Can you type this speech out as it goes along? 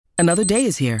Another day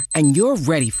is here, and you're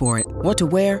ready for it. What to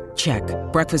wear? Check.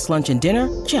 Breakfast, lunch, and dinner?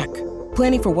 Check.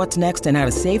 Planning for what's next and how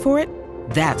to save for it?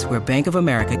 That's where Bank of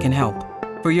America can help.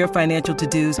 For your financial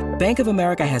to-dos, Bank of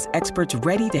America has experts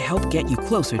ready to help get you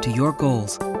closer to your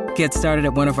goals. Get started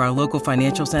at one of our local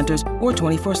financial centers or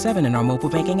 24/7 in our mobile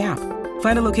banking app.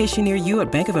 Find a location near you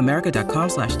at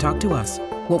bankofamerica.com/talktous.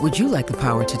 What would you like the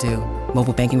power to do?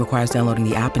 Mobile banking requires downloading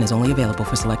the app and is only available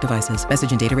for select devices.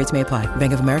 Message and data rates may apply.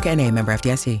 Bank of America N.A., member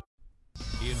FDIC.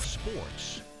 In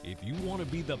sports, if you want to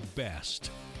be the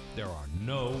best, there are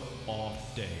no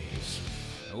off days.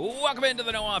 Welcome into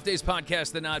the No Off Days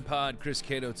podcast, the Nod Pod. Chris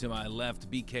Cato to my left,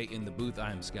 BK in the booth.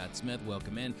 I am Scott Smith.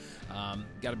 Welcome in.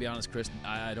 Got to be honest, Chris,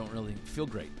 I don't really feel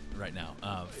great right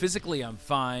now. Physically, I'm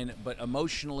fine, but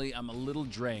emotionally, I'm a little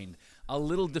drained, a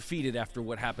little defeated after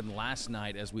what happened last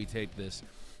night as we take this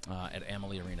at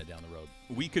Amalie Arena down the road.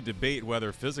 We could debate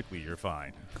whether physically you're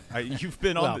fine. You've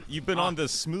been on the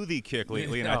smoothie kick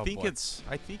lately, and I think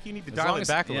you need to dial it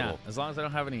back a little. As long as I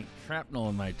don't have any shrapnel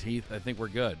in my teeth, I think we're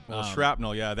good. Well,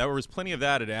 shrapnel, yeah, there was plenty of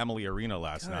that at Amalie Arena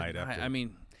last night. I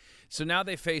mean, so now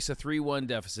they face a 3-1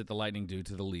 deficit, the Lightning do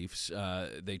to the Leafs.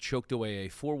 They choked away a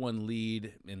 4-1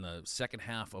 lead in the second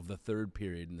half of the third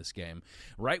period in this game.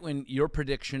 Right when your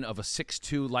prediction of a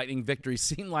 6-2 Lightning victory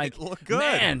seemed like, good.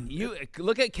 Man, you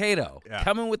look at Cato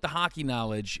coming with the hockey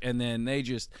knowledge, and then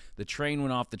the train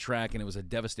went off the track, and it was a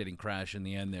devastating crash in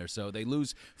the end there. So they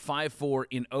lose 5-4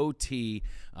 in OT.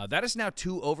 That is now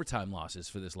 2 overtime losses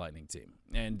for this Lightning team.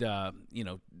 And,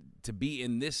 to be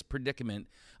in this predicament,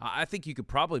 I think you could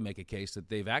probably make a case that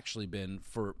they've actually been,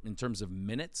 in terms of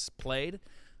minutes played,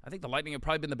 I think the Lightning have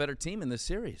probably been the better team in this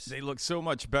series. They look so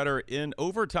much better in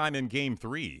overtime in Game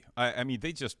 3. I mean,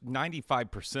 they just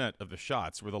 95% of the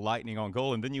shots were the Lightning on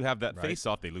goal, and then you have that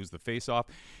face-off. They lose the face-off.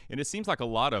 And it seems like a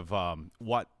lot of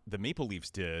what the Maple Leafs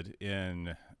did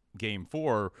in Game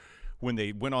 4 when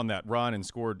they went on that run and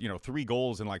scored, 3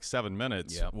 goals in like 7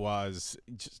 minutes was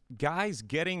just guys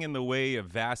getting in the way of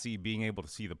Vasi being able to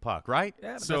see the puck, right?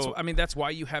 Yeah, that's why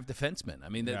you have defensemen. I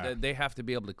mean, they have to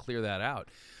be able to clear that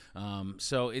out.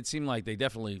 So it seemed like they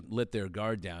definitely let their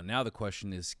guard down. Now the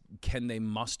question is, can they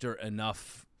muster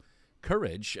enough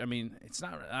courage? I mean,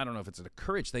 I don't know if it's a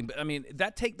courage thing, but I mean,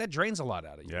 that drains a lot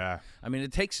out of you. Yeah. I mean,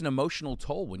 it takes an emotional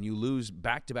toll when you lose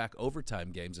back-to-back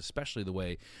overtime games, especially the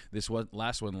way this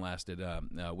last one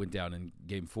went down in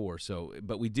Game 4. So,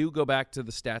 but we do go back to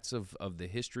the stats of the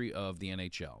history of the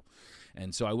NHL.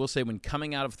 And so I will say, when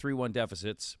coming out of 3-1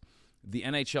 deficits, the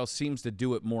NHL seems to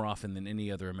do it more often than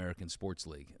any other American sports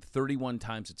league. 31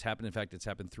 times it's happened. In fact, it's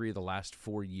happened 3 of the last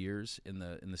 4 years in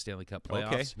the Stanley Cup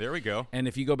playoffs. Okay, there we go. And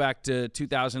if you go back to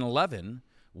 2011,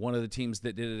 one of the teams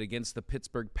that did it against the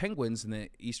Pittsburgh Penguins in the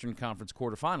Eastern Conference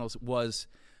quarterfinals was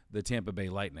the Tampa Bay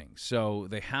Lightning. So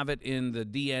they have it in the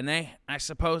DNA, I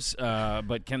suppose,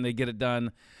 but can they get it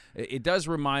done? It does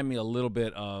remind me a little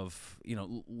bit of,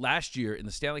 last year in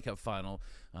the Stanley Cup final,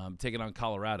 taking on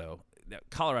Colorado.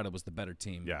 Colorado was the better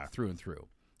team through and through.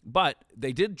 But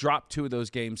they did drop 2 of those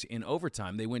games in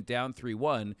overtime. They went down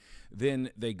 3-1.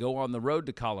 Then they go on the road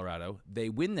to Colorado. They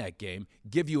win that game,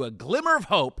 give you a glimmer of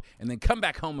hope, and then come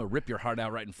back home and rip your heart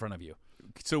out right in front of you.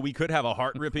 So we could have a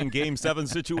heart-ripping Game 7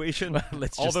 situation.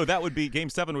 Although that would be Game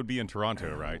 7 would be in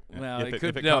Toronto, right? Well, if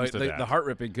it comes to that. The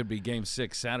heart-ripping could be Game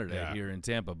 6 Saturday here in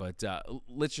Tampa. But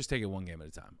let's just take it one game at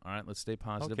a time. All right, let's stay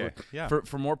positive. Okay. Yeah.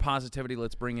 For more positivity,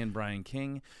 let's bring in Brian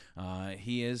King.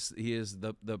 He is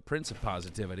the prince of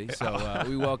positivity. So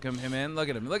we welcome him in. Look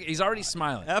at him. Look, he's already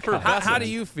smiling. How do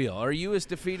you feel? Are you as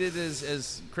defeated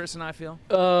as Chris and I feel?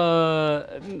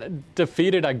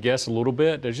 Defeated, I guess, a little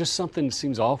bit. There's just something that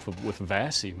seems off with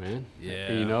Vasi, man. Yeah.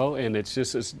 And it's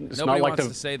Nobody not like wants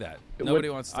to say that. Nobody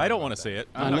wants to I don't want to say it.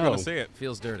 I'm not going to say it.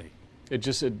 Feels dirty.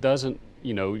 It doesn't,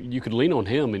 you could lean on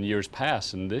him in years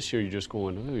past, and this year you're just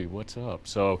going, hey, what's up?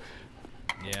 So,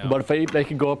 but if they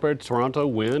could go up there to Toronto,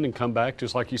 win, and come back,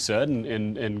 just like you said,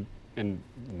 and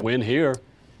win here,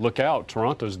 look out.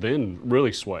 Toronto's then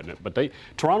really sweating it. But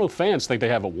Toronto fans think they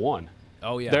haven't won.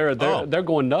 Oh yeah, they're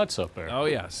going nuts up there. Oh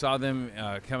yeah, saw them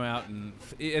come out and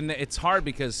it's hard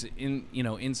because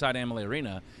inside Amalie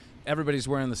Arena, everybody's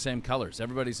wearing the same colors.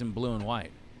 Everybody's in blue and white.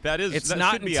 That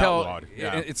should be outlawed.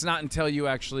 Yeah. It's not until you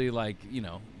actually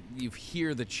you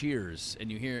hear the cheers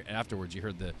and you hear afterwards. You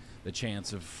heard the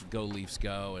chants of "Go Leafs,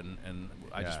 go!" and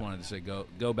I just wanted to say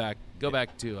go back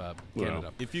to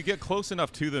Canada. If you get close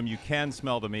enough to them, you can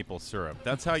smell the maple syrup.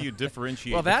 That's how you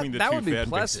differentiate between between the two that would be fan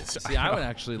pleasant. bases. See, I would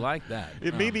actually like that.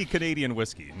 It may be Canadian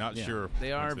whiskey. Not sure.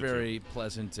 They are very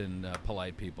pleasant and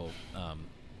polite people,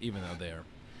 even though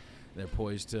they're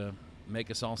poised to make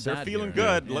us all sad. They're feeling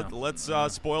here. good. Yeah. Let's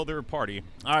spoil their party.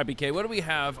 All right, BK, what do we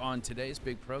have on today's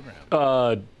big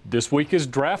program? This week is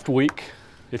draft week,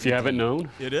 if you haven't known.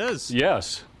 It is.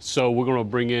 Yes. So we're going to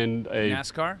bring in a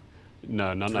NASCAR?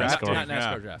 No, not Draft NASCAR. Not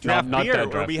NASCAR draft. Draft Not beer. that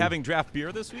Are draft we beer. having draft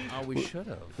beer this week? Oh, we should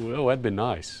have. Well, that'd been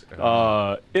nice.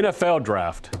 NFL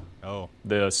draft, Oh.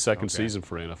 the second Okay. season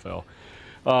for NFL.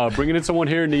 Bringing in someone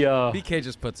here in the. BK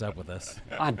just puts up with us.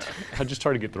 I just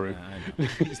try to get through.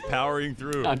 He's powering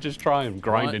through. I'm just trying,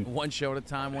 grinding. One show at a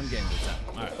time, one game at a time.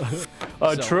 All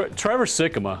right. Trevor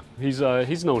Sikkema,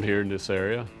 he's known here in this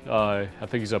area. I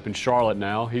think he's up in Charlotte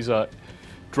now. He's a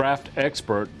draft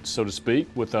expert, so to speak,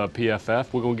 with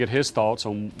PFF. We're going to get his thoughts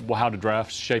on how the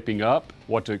draft's shaping up,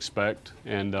 what to expect,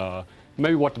 and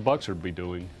maybe what the Bucs would be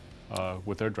doing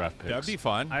with their draft picks. That'd be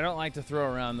fun. I don't like to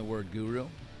throw around the word guru,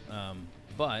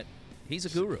 but he's a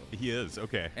guru. He is.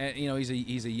 Okay. And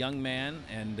he's a young man,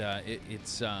 and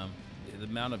it's the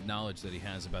amount of knowledge that he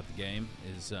has about the game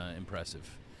is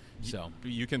impressive. So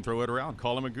you can throw it around.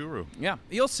 Call him a guru. yeah,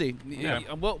 you'll see.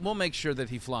 Yeah. We'll make sure that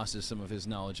he flosses some of his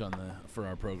knowledge for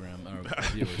our program, our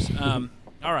viewers.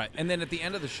 All right, and then at the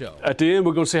end of the show, At the end,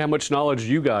 we're going to see how much knowledge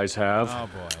you guys have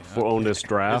on this Is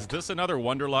draft. this another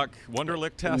Wonderlick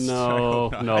test? No,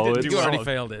 I no, didn't it's- do you already well.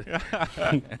 failed it.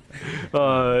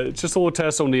 It's just a little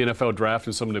test on the NFL draft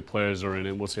and some of the players are in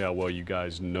it. We'll see how well you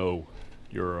guys know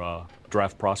your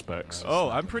draft prospects. Oh,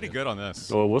 I'm pretty good on this.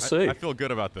 Well, we'll see. I feel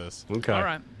good about this. Okay. All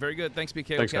right, very good. Thanks,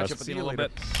 BK. Thanks, we'll catch guys. up with See you in a you little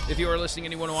later. bit. If you are listening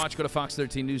and you want to watch, go to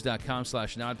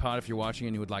fox13news.com/nodpod. If you're watching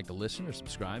and you would like to listen or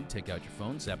subscribe, take out your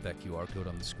phone, zap that QR code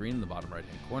on the screen in the bottom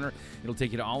right-hand corner. It'll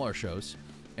take you to all our shows.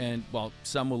 And, well,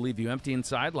 some will leave you empty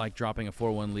inside, like dropping a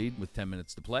 4-1 lead with 10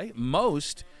 minutes to play.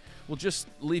 Most will just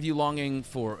leave you longing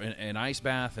for an ice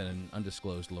bath and an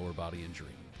undisclosed lower body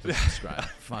injury. Please subscribe.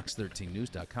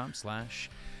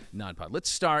 fox13news.com/nodpod. Let's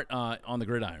start on the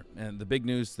gridiron. And the big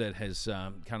news that has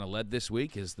kind of led this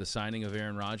week is the signing of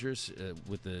Aaron Rodgers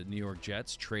with the New York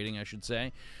Jets, trading, I should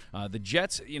say. The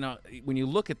Jets, when you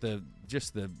look at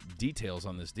just the details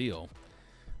on this deal,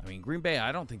 I mean, Green Bay,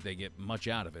 I don't think they get much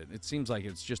out of it. It seems like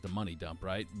it's just a money dump,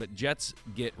 right? But Jets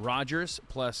get Rodgers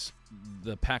plus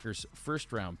the Packers'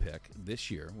 first-round pick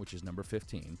this year, which is number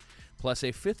 15, plus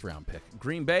a fifth-round pick.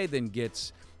 Green Bay then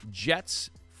gets Jets'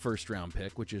 first-round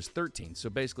pick, which is 13. So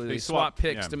basically they swap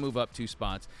picks to move up 2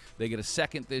 spots. They get a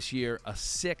second this year, a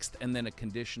sixth, and then a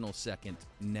conditional second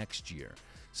next year.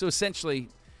 So essentially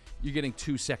you're getting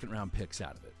 2 second-round picks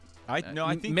out of it. I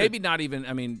think maybe not even.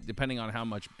 I mean, depending on how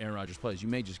much Aaron Rodgers plays, you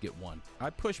may just get 1. I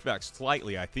push back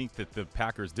slightly. I think that the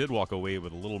Packers did walk away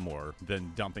with a little more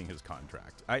than dumping his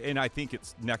contract. I think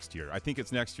it's next year. I think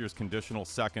it's next year's conditional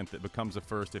second that becomes a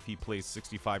first if he plays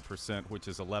 65%, which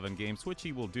is 11 games, which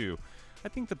he will do. I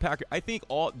think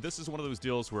this is one of those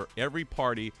deals where every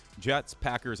party, Jets,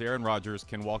 Packers, Aaron Rodgers,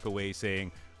 can walk away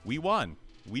saying, we won.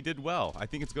 We did well. I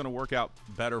think it's going to work out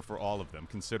better for all of them,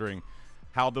 considering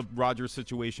how the Rodgers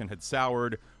situation had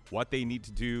soured, what they need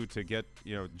to do to get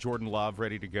Jordan Love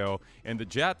ready to go. And the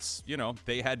Jets,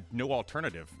 they had no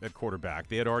alternative at quarterback.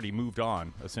 They had already moved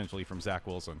on, essentially, from Zach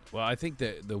Wilson. Well, I think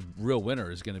that the real winner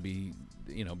is going to be,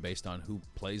 based on who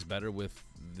plays better with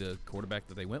the quarterback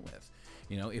that they went with.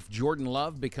 If Jordan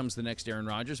Love becomes the next Aaron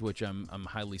Rodgers, which I'm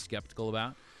highly skeptical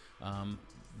about,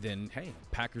 then, hey,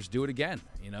 Packers do it again.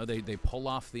 They pull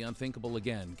off the unthinkable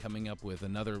again, coming up with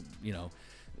another,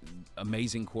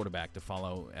 amazing quarterback to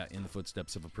follow in the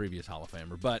footsteps of a previous Hall of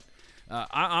Famer. But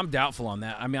I'm doubtful on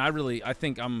that. I mean, I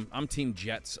think I'm Team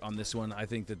Jets on this one. I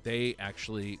think that they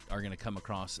actually are going to come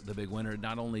across the big winner.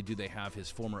 Not only do they have his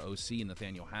former OC,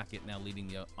 Nathaniel Hackett, now leading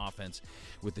the offense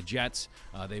with the Jets,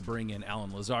 they bring in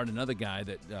Alan Lazard, another guy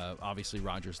that obviously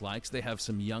Rodgers likes. They have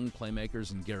some young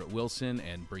playmakers in Garrett Wilson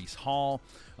and Breece Hall.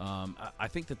 I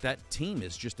think that team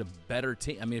is just a better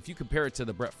team. I mean, if you compare it to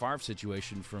the Brett Favre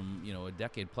situation from a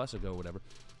decade plus ago, or whatever.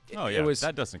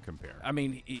 That doesn't compare. I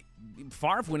mean,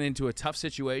 Favre went into a tough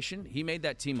situation. He made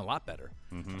that team a lot better.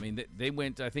 Mm-hmm. I mean, they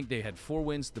went. I think they had 4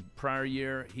 wins the prior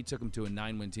year. He took them to a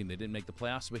 9-win team. They didn't make the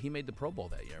playoffs, but he made the Pro Bowl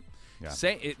that year. Yeah.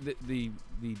 The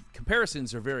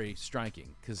comparisons are very striking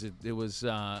because it was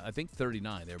I think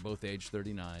 39. They were both age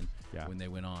 39 when they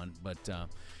went on, but.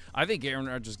 I think Aaron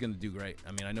Rodgers is going to do great.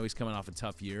 I mean, I know he's coming off a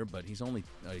tough year, but he's only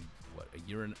a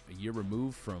year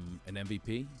removed from an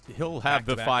MVP. He'll have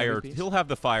the fire. MVPs? He'll have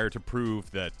the fire to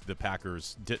prove that the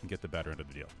Packers didn't get the better end of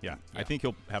the deal. Yeah. I think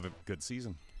he'll have a good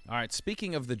season. All right,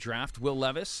 speaking of the draft, Will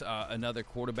Levis, another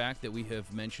quarterback that we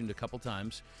have mentioned a couple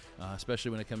times,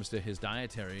 especially when it comes to his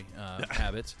dietary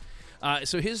habits.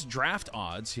 So his draft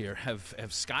odds here have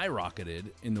skyrocketed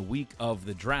in the week of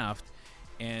the draft.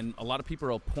 And a lot of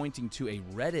people are pointing to a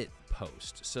Reddit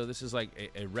post. So this is like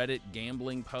a Reddit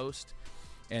gambling post,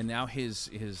 and now his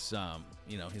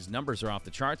numbers are off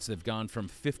the charts. They've gone from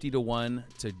 50-1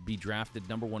 to be drafted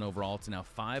number 1 overall to now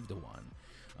 5-1.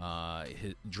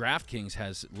 DraftKings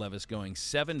has Levis going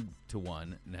 7-1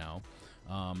 now.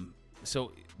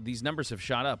 So these numbers have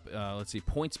shot up. Let's see.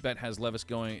 PointsBet has Levis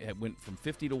going. It went from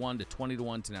 50-1 to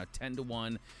 20-1 to now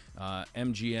 10-1.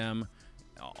 MGM.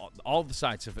 All the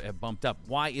sites have bumped up.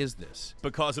 Why is this?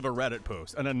 Because of a Reddit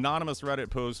post, an anonymous Reddit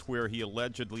post where he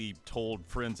allegedly told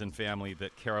friends and family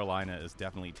that Carolina is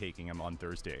definitely taking him on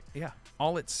Thursday. Yeah.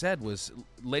 All it said was,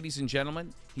 ladies and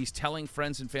gentlemen, he's telling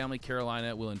friends and family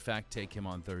Carolina will in fact take him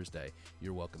on Thursday.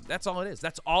 You're welcome. That's all it is.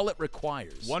 That's all it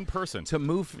requires. One person to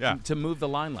move the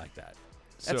line like that.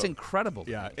 That's incredible.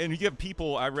 Yeah, and you get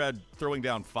people, I read, throwing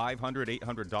down $500,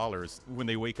 $800 when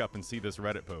they wake up and see this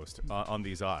Reddit post on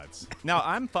these odds. Now,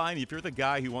 I'm fine if you're the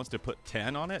guy who wants to put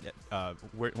 10 on it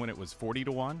when it was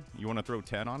 40-1. You want to throw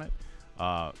 10 on it?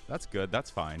 That's good. That's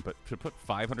fine. But to put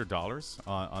 $500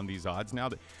 on these odds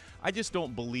now, I just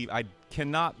don't believe. I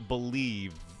cannot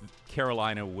believe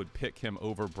Carolina would pick him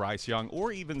over Bryce Young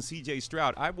or even C.J.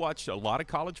 Stroud. I've watched a lot of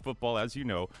college football, as you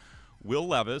know. Will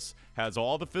Levis has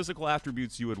all the physical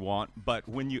attributes you would want, but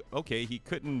he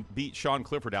couldn't beat Sean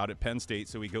Clifford out at Penn State,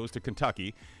 so he goes to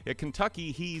Kentucky. At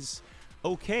Kentucky, he's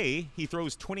okay. He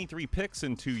throws 23 picks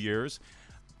in 2 years.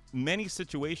 Many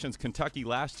situations, Kentucky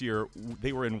last year,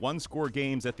 they were in one-score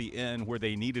games at the end where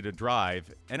they needed a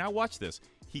drive, and I watched this.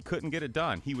 He couldn't get it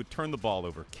done. He would turn the ball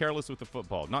over, careless with the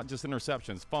football, not just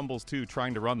interceptions, fumbles too,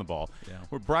 trying to run the ball. Yeah.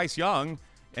 Where Bryce Young,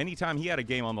 anytime he had a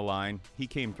game on the line, he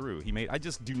came through. I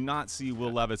just do not see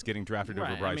Will Levis getting drafted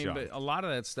over Bryce Young. But a lot of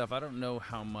that stuff, I don't know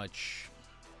how much,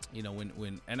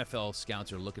 when NFL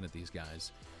scouts are looking at these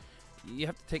guys, you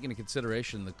have to take into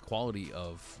consideration the quality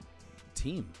of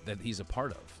team that he's a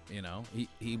part of.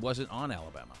 He wasn't on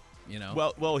Alabama.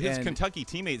 Well, his Kentucky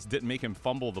teammates didn't make him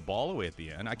fumble the ball away at the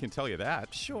end. I can tell you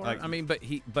that. Sure.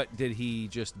 But did he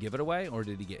just give it away, or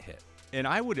did he get hit? And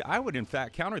I would in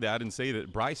fact counter that and say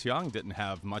that Bryce Young didn't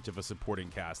have much of a supporting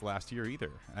cast last year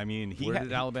either. I mean, where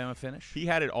did Alabama finish? He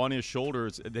had it on his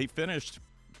shoulders. They finished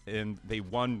and they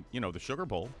won, the Sugar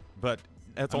Bowl, but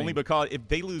that's only because if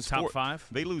they lose top 5,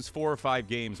 they lose 4 or 5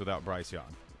 games without Bryce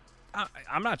Young.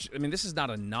 I'm not. I mean, this is not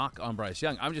a knock on Bryce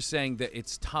Young. I'm just saying that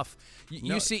it's tough.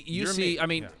 You see. I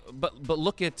mean, but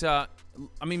look at.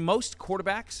 Most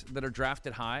quarterbacks that are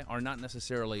drafted high are not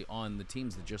necessarily on the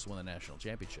teams that just won the national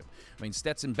championship. I mean,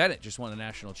 Stetson Bennett just won a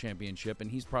national championship, and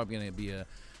he's probably going to be a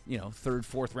 3rd,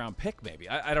 4th round pick, maybe.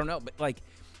 I don't know, but like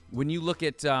when you look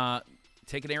at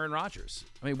taking Aaron Rodgers.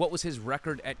 I mean, what was his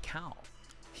record at Cal?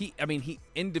 He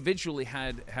individually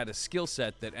had a skill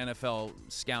set that NFL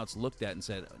scouts looked at and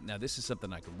said, now this is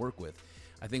something I can work with.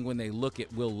 I think when they look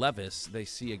at Will Levis, they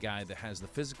see a guy that has the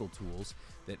physical tools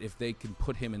that if they can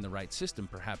put him in the right system,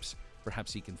 perhaps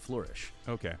he can flourish.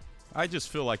 Okay. I just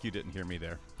feel like you didn't hear me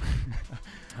there.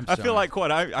 I feel like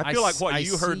what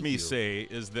you heard me say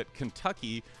is that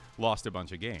Kentucky lost a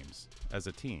bunch of games as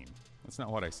a team. That's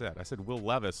not what I said. I said Will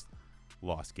Levis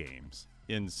lost games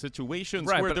in situations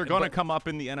where they're going to come up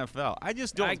in the NFL. I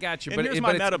just don't. I got you. And here's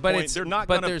my meta point. They're not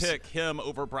going to pick him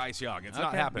over Bryce Young. It's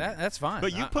not happening. That's fine.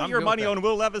 But you put your money on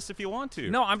Will Levis if you want to.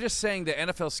 No, I'm just saying that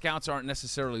NFL scouts aren't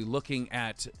necessarily looking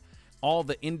at all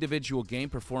the individual game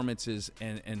performances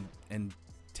and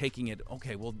taking it,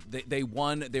 okay, well, they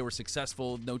won, they were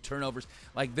successful, no turnovers.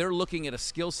 Like, they're looking at a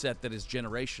skill set that is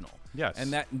generational. Yes.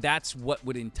 And that's what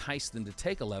would entice them to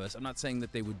take a Levis. I'm not saying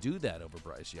that they would do that over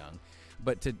Bryce Young,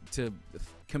 but to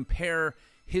compare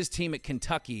his team at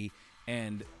Kentucky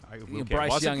and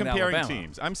Bryce Young at Alabama.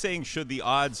 Teams. I'm saying, should the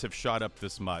odds have shot up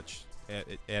this much?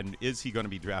 And is he going to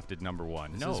be drafted number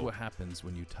 1? This is what happens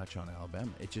when you touch on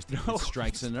Alabama. It just it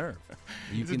strikes a nerve.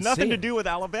 It has nothing to do with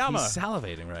Alabama. He's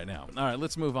salivating right now. All right,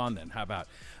 let's move on then. How about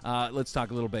let's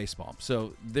talk a little baseball.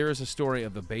 So there is a story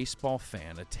of a baseball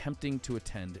fan attempting to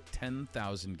attend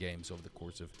 10,000 games over the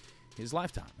course of his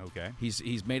lifetime. Okay.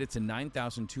 He's made it to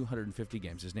 9,250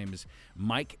 games. His name is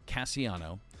Mike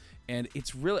Cassiano. And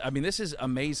it's really, this is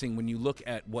amazing when you look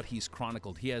at what he's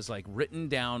chronicled. He has, written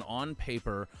down on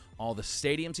paper all the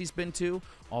stadiums he's been to,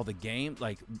 all the games,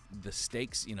 the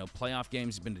stakes, playoff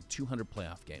games. He's been to 200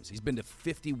 playoff games. He's been to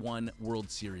 51 World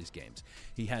Series games.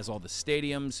 He has all the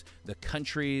stadiums, the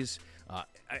countries.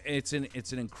 It's an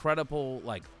incredible,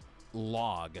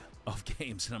 log of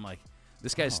games. And I'm like,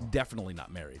 this guy's definitely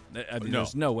not married.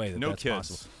 There's no way that's kids.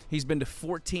 possible. He's been to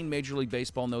 14 Major League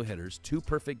Baseball no-hitters, 2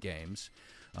 perfect games.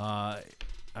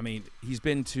 He's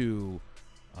been to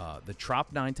the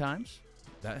Trop 9 times.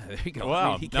 There you go.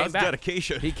 Wow, he that came was back.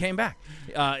 dedication. He came back.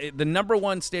 The number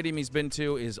one stadium he's been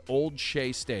to is Old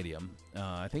Shea Stadium.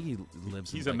 I think he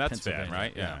lives He's in a Mets Pennsylvania. fan,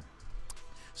 right? Yeah.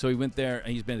 So he went there,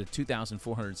 and he's been to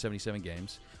 2,477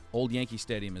 games. Old Yankee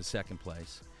Stadium is second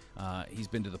place. He's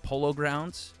been to the Polo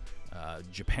Grounds,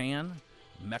 Japan,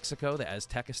 Mexico, the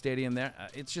Azteca Stadium there.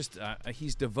 It's just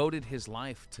he's devoted his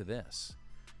life to this.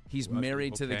 He's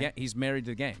married to the game. He's married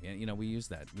to the game. You know, we use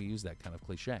that kind of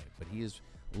cliche, but he is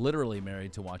literally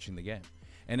married to watching the game.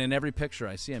 And in every picture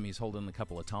I see him, he's holding a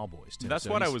couple of tall boys too. That's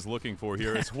what I was looking for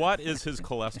here. Is what is his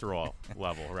cholesterol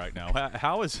level right now?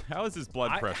 How is his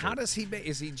blood pressure? How does he?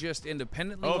 Is he just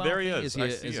independently? Oh, wealthy? there he is.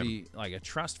 Is he like a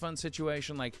trust fund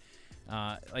situation? Like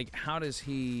how does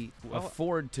he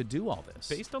afford to do all this?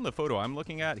 Based on the photo I'm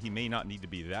looking at, he may not need to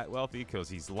be that wealthy because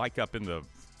he's like up in the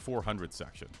 400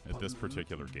 section at this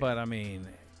particular game. But I mean,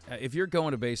 if you're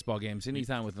going to baseball games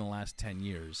anytime within the last 10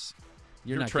 years.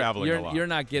 You're traveling a lot. You're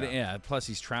not getting Plus,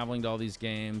 he's traveling to all these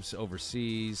games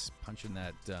overseas, punching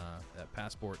that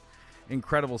passport.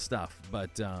 Incredible stuff.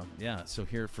 But so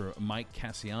here for Mike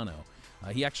Cassiano,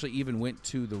 he actually even went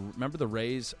to remember the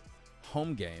Rays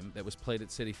home game that was played at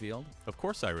Citi Field? Of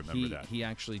course I remember that. He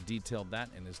actually detailed that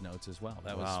in his notes as well.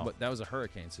 That was a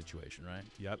hurricane situation, right?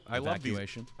 Yep.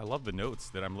 Evacuation. I love the notes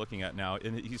that I'm looking at now.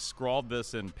 And he scrawled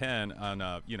this in pen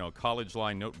on college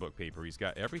line notebook paper. He's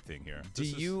got everything here. Do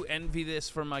you envy this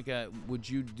from would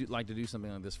you like to do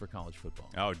something like this for college football?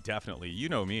 Oh, definitely. You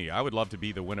know me. I would love to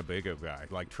be the Winnebago guy,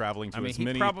 like traveling to as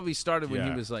many. He probably started when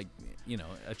he was a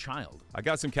child. I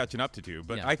got some catching up to do,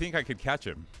 but I think I could catch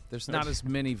him. There's not as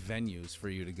many venues for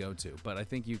you to go to, but I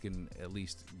think you can at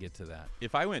least get to that.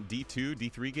 If I went D2,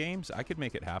 D3 games, I could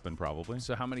make it happen probably.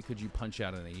 So how many could you punch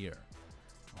out in a year?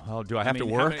 Oh, do I have to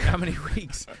work? How many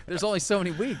weeks? There's only so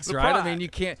many weeks, right? I mean, you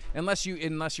can't unless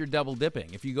you're double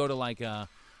dipping. If you go to like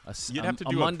you'd have to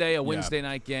do a Monday, a Wednesday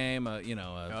night game.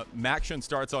 Maction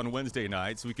starts on Wednesday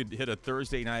night, so we could hit a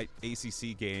Thursday night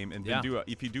ACC game, and then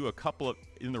if you do a couple of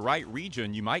in the right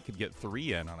region, you could get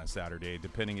 3 in on a Saturday,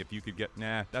 depending if you could get.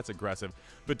 That's aggressive,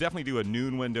 but definitely do a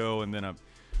noon window and then a.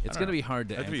 It's going to be hard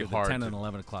to enter the 10 and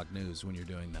 11 o'clock news when you're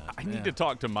doing that. I need to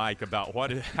talk to Mike about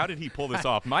how did he pull this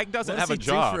off. Mike doesn't have a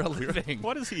job. What does he do for a living?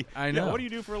 What is he? I know. What do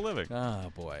you do for a living?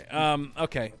 Oh, boy.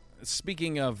 Okay.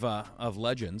 Speaking of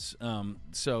legends,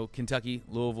 so Kentucky,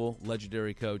 Louisville,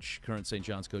 legendary coach, current St.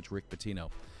 John's coach Rick Pitino.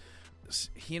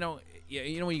 You know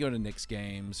when you go to Knicks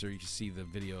games or you see the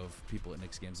video of people at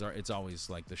Knicks games, it's always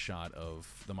like the shot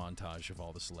of the montage of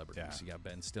all the celebrities. Yeah. You got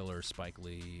Ben Stiller, Spike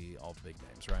Lee, all the big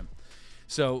names, right?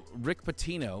 So Rick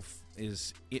Pitino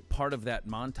is part of that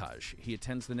montage. He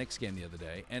attends the Knicks game the other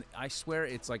day, and I swear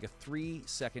it's like a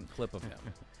 3-second clip of him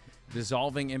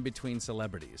dissolving in between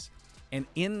celebrities. And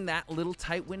in that little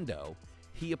tight window,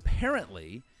 he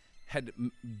apparently had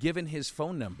given his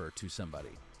phone number to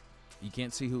somebody. You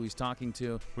can't see who he's talking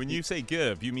to. When you say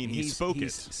give, you mean he spoke it.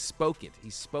 He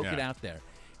spoke it out there.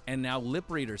 And now lip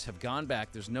readers have gone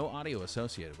back. There's no audio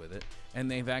associated with it. And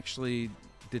they've actually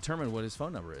determined what his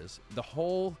phone number is. The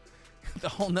whole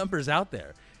number's out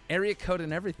there. Area code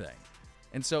and everything.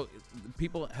 And so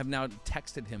people have now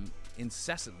texted him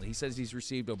incessantly. He says he's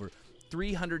received over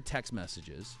 300 text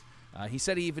messages. He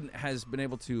said he even has been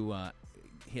able to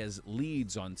he has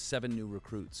leads on 7 new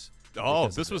recruits. Oh,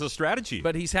 this was a strategy.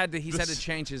 But he's had to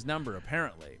change his number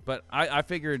apparently. But I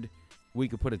figured we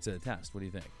could put it to the test. What do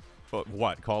you think?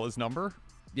 What? Call his number?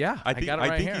 Yeah, I got it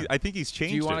right here. I think he's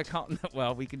changed it. Do you want to call?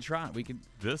 Well, we can try. We can.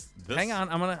 This. Hang on,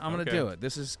 I'm gonna do it.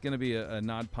 This is gonna be a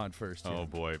nod pod first. Oh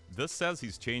boy, this says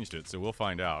he's changed it, so we'll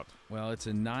find out. Well, it's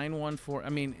a 914. I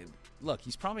mean, look,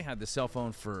 he's probably had the cell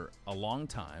phone for a long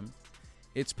time.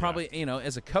 It's probably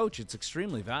as a coach, it's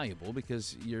extremely valuable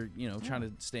because you're trying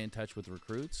to stay in touch with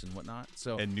recruits and whatnot.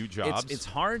 So and new jobs. It's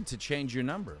hard to change your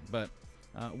number, but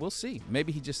we'll see.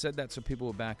 Maybe he just said that so people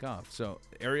will back off. So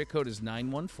area code is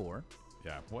 914.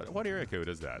 Yeah. What area code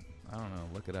is that? I don't know.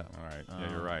 Look it up. All right.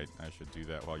 Yeah, you're right. I should do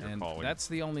that while you're calling. That's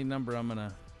the only number I'm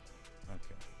gonna.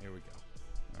 Okay. Here we go.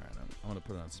 All right. I'm gonna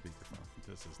put it on speakerphone.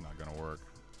 This is not gonna work.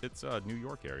 It's New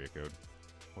York area code.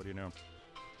 What do you know?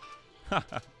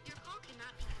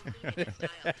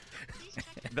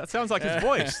 That sounds like his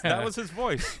voice. That was his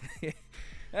voice.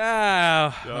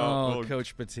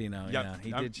 Coach Pitino. Yeah,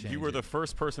 he did change. You were the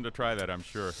first person to try that, I'm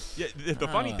sure. Yeah. The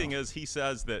funny thing is, he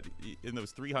says that in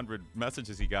those 300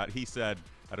 messages he got, he said,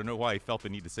 I don't know why he felt the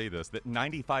need to say this, that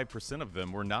 95% of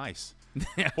them were nice.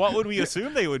 What would we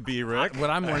assume they would be, Rick? What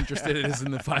I'm more interested in is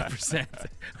in the 5%.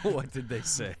 What did they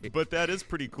say? But that is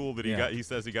pretty cool that he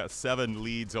says he got 7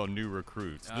 leads on new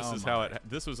recruits.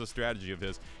 This was a strategy of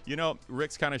his.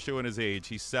 Rick's kind of showing his age.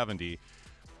 He's 70.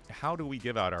 How do we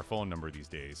give out our phone number these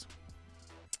days?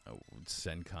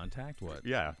 Send contact? What?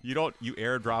 Yeah, you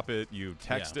airdrop it, you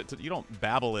text it, you don't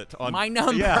babble it on. My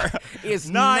number is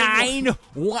 91.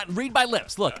 Read my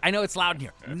lips. Look, I know it's loud in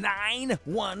here.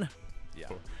 91. Yeah.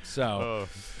 So,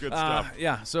 good stuff.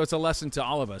 Yeah, so it's a lesson to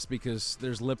all of us because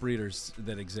there's lip readers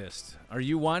that exist. Are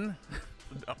you one?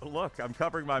 Look, I'm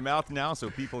covering my mouth now so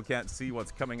people can't see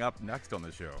what's coming up next on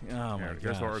the show. Oh, my gosh.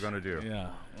 Here's what we're going to do. Yeah,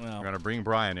 well. We're going to bring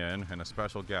Brian in and a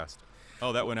special guest.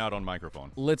 Oh, that went out on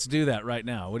microphone. Let's do that right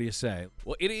now. What do you say?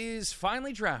 Well, it is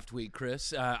finally draft week,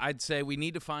 Chris. I'd say we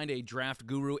need to find a draft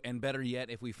guru, and better yet,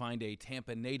 if we find a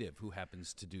Tampa native who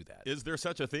happens to do that. Is there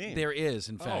such a thing? There is,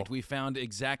 in fact. We found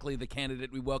exactly the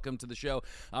candidate we welcome to the show.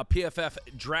 PFF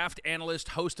draft analyst,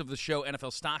 host of the show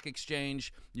NFL Stock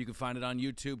Exchange. You can find it on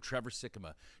YouTube. Trevor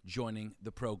Sikkema joining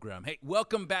the program. Hey,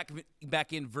 welcome back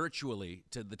in virtually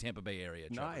to the Tampa Bay area,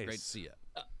 Trevor. Nice. Great to see you.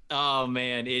 Oh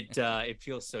man, it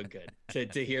feels so good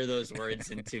to hear those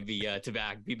words and to be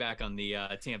back on the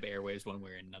Tampa airwaves one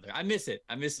way or another. I miss it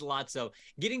a lot. So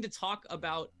getting to talk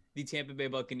about the Tampa Bay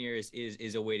Buccaneers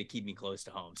is a way to keep me close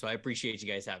to home. So I appreciate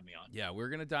you guys having me on. Yeah, we're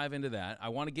gonna dive into that. I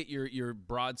want to get your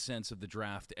broad sense of the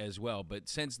draft as well. But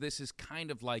since this is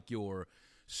kind of like your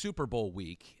Super Bowl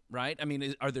week, right? I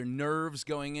mean, are there nerves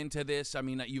going into this? I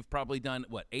mean, you've probably done,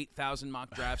 8,000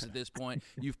 mock drafts at this point.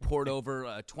 You've poured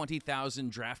over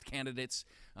 20,000 draft candidates.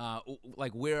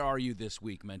 Where are you this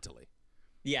week mentally?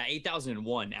 Yeah,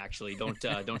 8,001 actually. Don't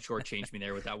shortchange me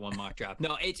there with that one mock draft.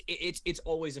 No, it's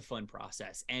always a fun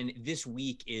process, and this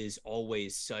week is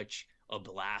always such a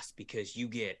blast because you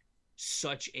get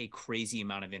such a crazy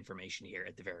amount of information here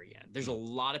at the very end. There's a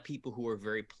lot of people who are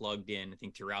very plugged in, I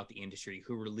think, throughout the industry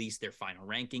who release their final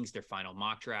rankings, their final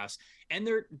mock drafts, and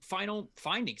their final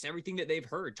findings, everything that they've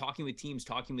heard, talking with teams,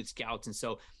 talking with scouts. And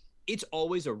so it's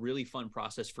always a really fun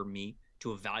process for me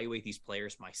to evaluate these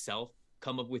players myself,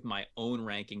 come up with my own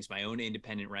rankings, my own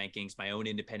independent rankings, my own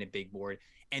independent big board,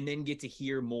 and then get to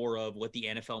hear more of what the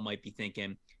NFL might be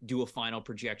thinking, do a final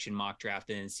projection mock draft,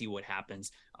 and then see what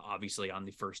happens, obviously, on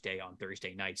the first day on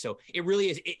Thursday night. So it really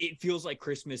is, it feels like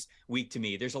Christmas week to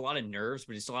me. There's a lot of nerves,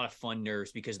 but it's a lot of fun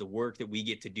nerves because the work that we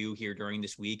get to do here during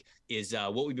this week is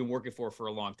what we've been working for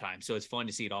a long time. So it's fun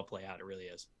to see it all play out. It really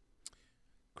is.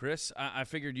 Chris, I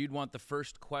figured you'd want the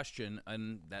first question,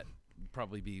 and that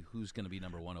probably be who's going to be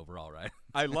number one overall, right?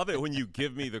 I love it when you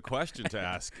give me the question to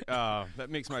ask. That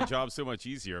makes my job so much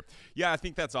easier. Yeah, I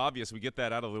think that's obvious. We get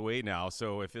that out of the way now.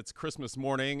 So if it's Christmas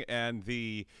morning and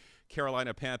the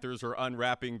Carolina Panthers are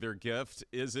unwrapping their gift,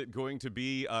 is it going to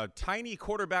be a tiny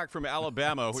quarterback from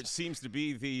Alabama, which seems to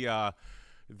be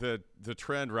the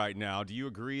trend right now? Do you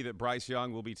agree that Bryce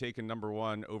Young will be taken number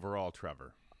one overall,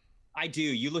 Trevor? I do.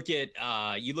 You look at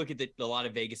a lot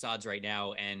of Vegas odds right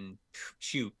now, and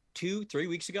shoot, 2-3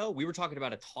 weeks ago, we were talking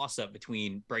about a toss-up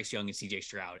between Bryce Young and CJ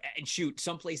Stroud. And shoot,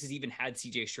 some places even had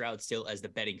CJ Stroud still as the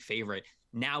betting favorite.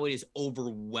 Now it is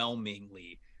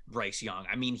overwhelmingly Bryce Young.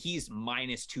 I mean, he's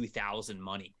minus 2,000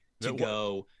 money to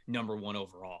go number one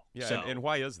overall. Yeah, so, and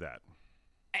why is that?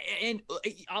 And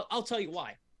I'll tell you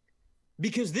why.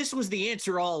 Because this was the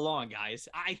answer all along, guys.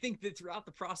 I think that throughout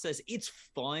the process, it's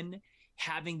fun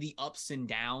having the ups and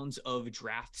downs of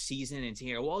draft season and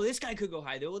saying, well, this guy could go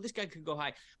high, well, this guy could go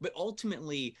high. But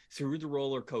ultimately, through the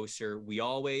roller coaster, we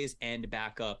always end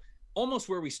back up almost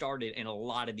where we started in a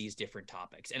lot of these different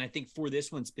topics. And I think for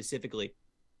this one specifically,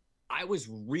 I was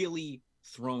really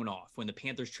thrown off when the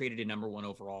Panthers traded in number one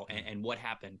overall and what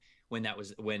happened when that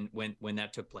was when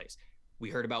that took place. We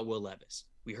heard about Will Levis.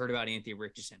 We heard about Anthony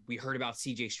Richardson. We heard about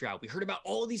CJ Stroud. We heard about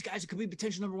all of these guys who could be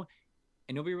potential number one.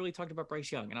 And nobody really talked about Bryce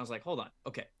Young. And I was like, hold on.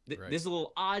 Okay. This is a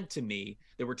little odd to me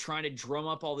that we're trying to drum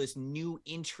up all this new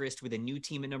interest with a new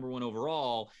team at number one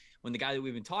overall when the guy that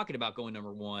we've been talking about going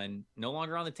number one no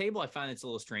longer on the table. I find it's a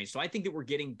little strange. So I think that we're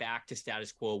getting back to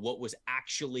status quo, what was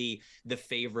actually the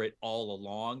favorite all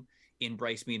along in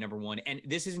Bryce being number one. And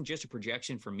this isn't just a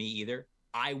projection for me either.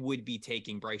 I would be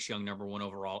taking Bryce Young number one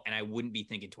overall, and I wouldn't be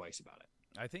thinking twice about it.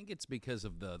 I think it's because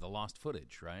of the lost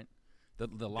footage, right?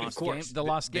 The lost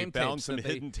game tapes. They found some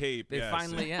hidden tape. They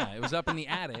finally, it was up in the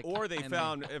attic. Or they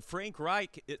found Frank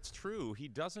Reich. It's true. He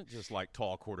doesn't just like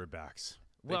tall quarterbacks.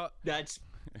 Well, that's,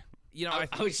 I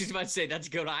was just about to say that's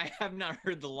good. I have not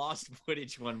heard the lost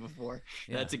footage one before.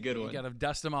 Yeah, that's a good one. You got to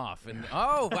dust him off. And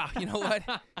wow, you know what?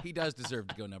 He does deserve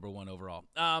to go number one overall.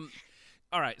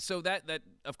 All right, so that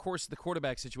of course the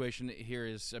quarterback situation here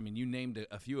is. I mean, you named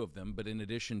a few of them, but in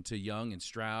addition to Young and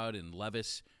Stroud and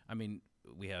Levis, I mean,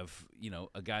 we have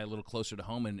a guy a little closer to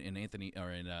home in Anthony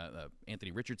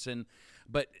Richardson.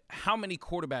 But how many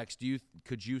quarterbacks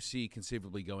could you see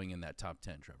conceivably going in that top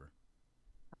 10, Trevor?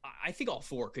 I think all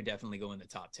four could definitely go in the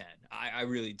top 10. I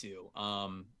really do.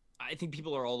 I think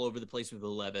people are all over the place with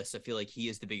Levis. I feel like he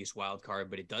is the biggest wild card,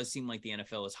 but it does seem like the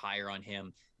NFL is higher on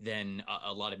him than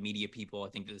a lot of media people. I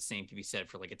think that the same can be said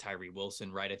for like a Tyree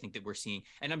Wilson, right? I think that we're seeing,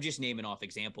 and I'm just naming off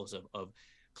examples of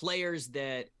players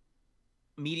that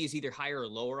media is either higher or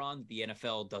lower on, the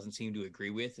NFL doesn't seem to agree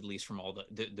with, at least from all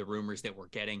the rumors that we're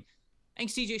getting. I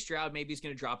think CJ Stroud maybe is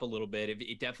going to drop a little bit.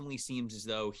 It definitely seems as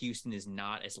though Houston is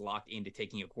not as locked into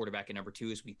taking a quarterback at number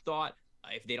 2 as we thought.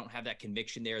 If they don't have that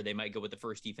conviction there, they might go with the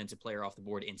first defensive player off the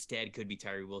board. Instead, could be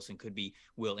Tyree Wilson, could be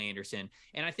Will Anderson.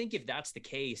 And I think if that's the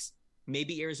case,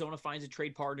 maybe Arizona finds a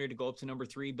trade partner to go up to number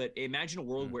 3, but imagine a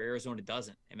world where Arizona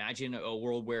doesn't. Imagine a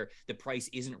world where the price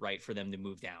isn't right for them to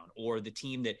move down, or the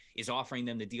team that is offering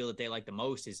them the deal that they like the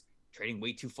most is trading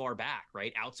way too far back,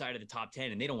 right? Outside of the top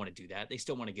 10, and they don't want to do that. They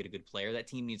still want to get a good player. That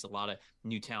team needs a lot of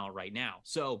new talent right now.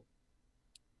 So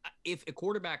if a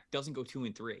quarterback doesn't go 2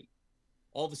 and 3,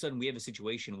 all of a sudden we have a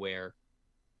situation where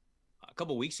a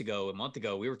couple of weeks ago, a month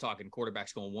ago, we were talking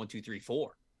quarterbacks going 1, 2, 3,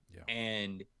 4. Yeah.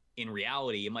 And in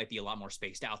reality, it might be a lot more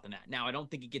spaced out than that. Now, I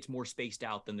don't think it gets more spaced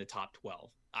out than the top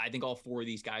 12. I think all 4 of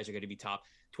these guys are going to be top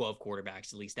 12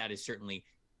 quarterbacks. At least that is certainly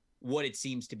what it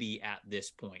seems to be at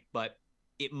this point. But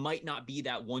it might not be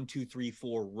that 1, 2, 3,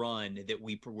 4 run that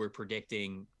we were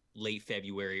predicting late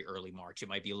February, early March. It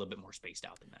might be a little bit more spaced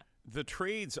out than that. The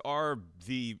trades are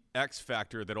the X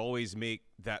factor that always make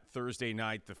that Thursday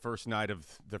night, the first night of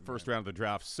the first round of the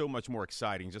draft, so much more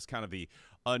exciting. Just kind of the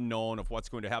unknown of what's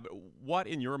going to happen. What,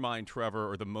 in your mind,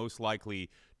 Trevor, are the most likely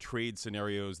trade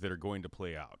scenarios that are going to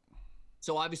play out?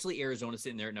 So obviously Arizona's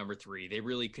sitting there at number 3. They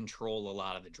really control a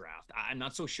lot of the draft. I'm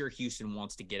not so sure Houston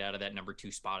wants to get out of that number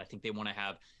 2 spot. I think they want to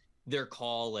have their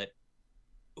call at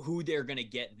who they're going to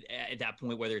get at that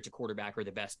point, whether it's a quarterback or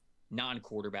the best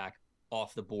non-quarterback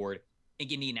off the board. I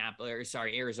think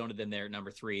Arizona, then they're at number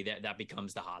 3. That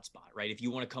becomes the hot spot, right? If you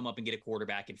want to come up and get a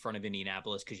quarterback in front of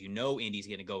Indianapolis because you know Indy's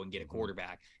going to go and get a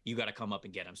quarterback, you got to come up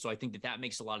and get him. So I think that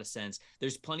makes a lot of sense.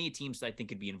 There's plenty of teams that I think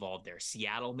could be involved there.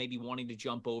 Seattle maybe wanting to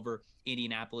jump over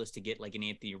Indianapolis to get like an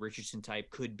Anthony Richardson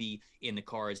type could be in the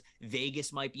cards.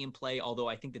 Vegas might be in play, although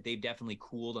I think that they've definitely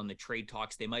cooled on the trade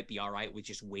talks. They might be all right with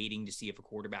just waiting to see if a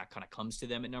quarterback kind of comes to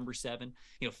them at number 7.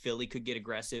 Philly could get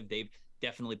aggressive. They've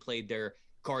definitely played their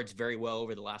cards very well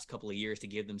over the last couple of years to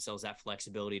give themselves that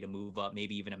flexibility to move up,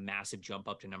 maybe even a massive jump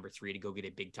up to number 3 to go get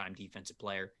a big time defensive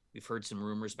player. We've heard some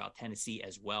rumors about Tennessee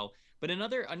as well. But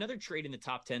another trade in the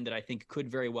top 10 that I think could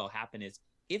very well happen is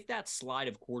if that slide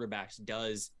of quarterbacks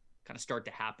does kind of start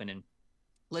to happen, and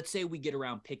let's say we get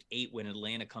around pick 8 when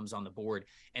Atlanta comes on the board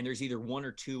and there's either 1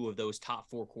 or 2 of those top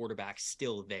 4 quarterbacks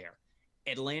still there.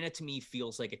 Atlanta to me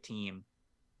feels like a team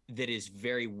that is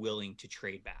very willing to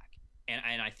trade back.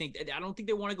 And I don't think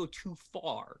they want to go too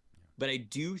far, but I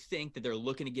do think that they're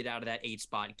looking to get out of that 8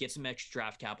 spot, get some extra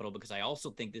draft capital, because I also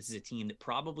think this is a team that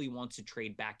probably wants to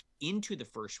trade back into the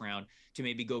first round to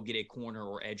maybe go get a corner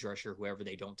or edge rusher, whoever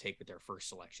they don't take with their first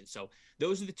selection. So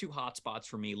those are the 2 hot spots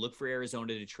for me. Look for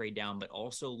Arizona to trade down, but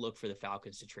also look for the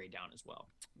Falcons to trade down as well.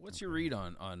 What's your read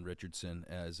on Richardson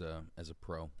as a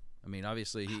pro? I mean,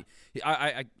 obviously,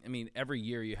 I mean, every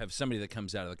year you have somebody that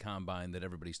comes out of the combine that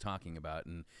everybody's talking about,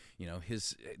 and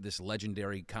this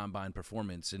legendary combine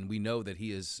performance, and we know that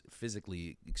he is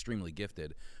physically extremely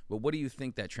gifted. But what do you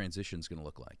think that transition is going to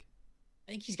look like?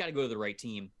 I think he's got to go to the right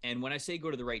team. And when I say go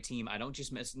to the right team, I don't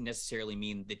just necessarily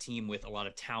mean the team with a lot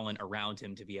of talent around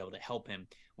him to be able to help him.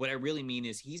 What I really mean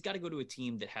is he's got to go to a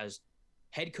team that has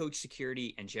head coach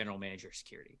security and general manager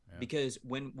security. Yeah. Because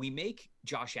when we make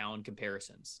Josh Allen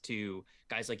comparisons to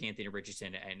guys like Anthony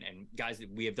Richardson and guys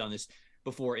that we have done this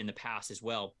before in the past as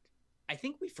well, I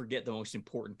think we forget the most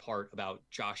important part about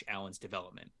Josh Allen's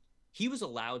development. He was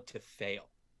allowed to fail.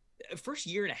 First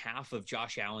year and a half of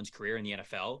Josh Allen's career in the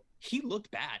NFL, he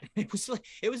looked bad. It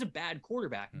was a bad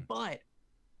quarterback, but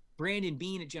Brandon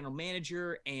Beane at general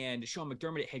manager and Sean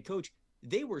McDermott at head coach,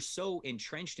 they were so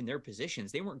entrenched in their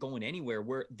positions. They weren't going anywhere,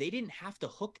 where they didn't have to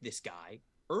hook this guy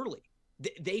early.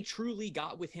 They truly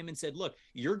got with him and said, look,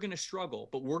 you're going to struggle,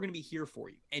 but we're going to be here for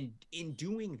you. And in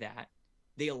doing that,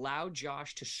 they allowed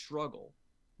Josh to struggle,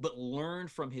 but learn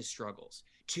from his struggles,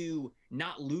 to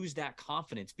not lose that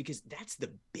confidence, because that's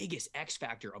the biggest X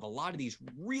factor of a lot of these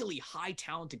really high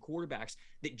talented quarterbacks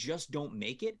that just don't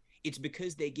make it. It's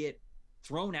because they get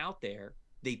thrown out there,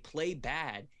 they play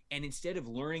bad, and instead of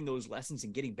learning those lessons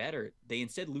and getting better, they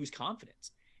instead lose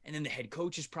confidence. And then the head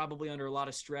coach is probably under a lot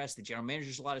of stress. The general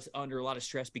manager is under a lot of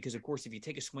stress because, of course, if you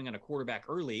take a swing on a quarterback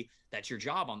early, that's your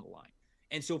job on the line.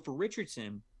 And so for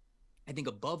Richardson, I think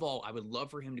above all, I would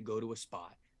love for him to go to a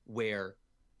spot where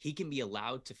he can be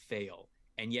allowed to fail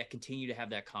and yet continue to have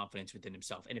that confidence within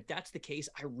himself. And if that's the case,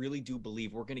 I really do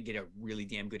believe we're going to get a really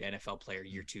damn good NFL player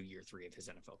year 2, year 3 of his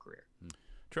NFL career.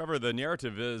 Trevor, the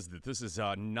narrative is that this is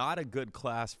not a good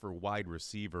class for wide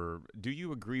receiver. Do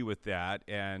you agree with that?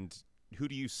 And who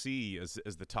do you see as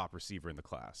the top receiver in the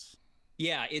class?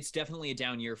 Yeah, it's definitely a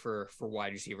down year for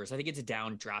wide receivers. I think it's a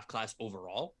down draft class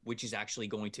overall, which is actually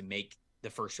going to make the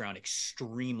first round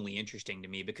extremely interesting to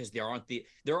me, because there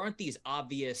aren't these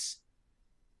obvious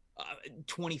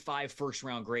 25 first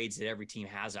round grades that every team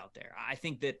has out there. I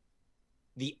think that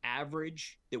the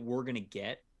average that we're going to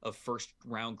get of first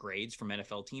round grades from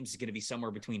NFL teams is going to be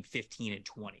somewhere between 15 and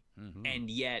 20. Mm-hmm.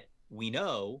 And yet we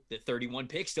know that 31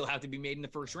 picks still have to be made in the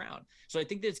first round. So I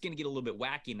think that it's going to get a little bit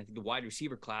wacky. And I think the wide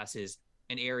receiver class is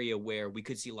an area where we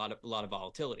could see a lot of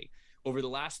volatility. Over the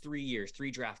last 3 years, 3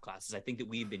 draft classes, I think that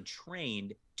we've been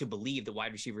trained to believe that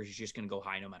wide receivers is just going to go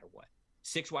high no matter what.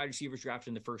 6 wide receivers drafted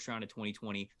in the first round of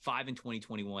 2020, 5 in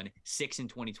 2021, 6 in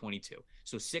 2022.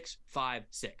 So 6, 5,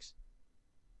 6.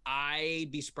 I'd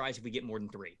be surprised if we get more than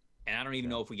 3. And I don't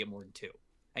even know if we get more than 2.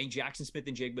 I think Jackson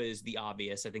Smith-Njigba is the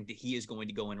obvious. I think that he is going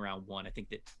to go in round 1. I think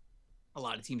that a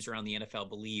lot of teams around the NFL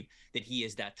believe that he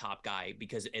is that top guy,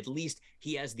 because at least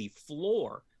he has the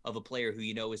floor of a player who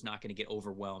is not going to get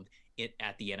overwhelmed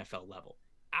at the NFL level.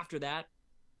 After that,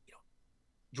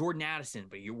 Jordan Addison,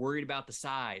 but you're worried about the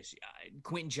size.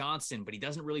 Quentin Johnson, but he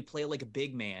doesn't really play like a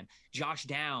big man. Josh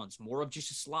Downs, more of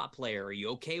just a slot player. Are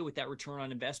you okay with that return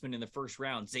on investment in the first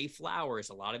round? Zay Flowers,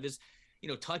 a lot of his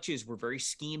touches were very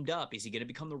schemed up. Is he going to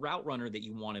become the route runner that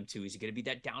you want him to? Is he going to be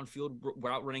that downfield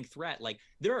route running threat? Like,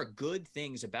 there are good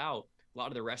things about a lot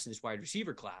of the rest of this wide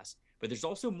receiver class, but there's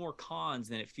also more cons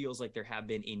than it feels like there have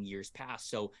been in years past.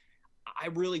 So I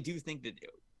really do think that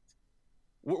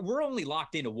we're only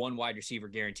locked into 1 wide receiver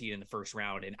guaranteed in the first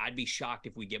round, and I'd be shocked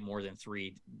if we get more than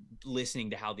 3,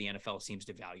 listening to how the NFL seems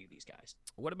to value these guys.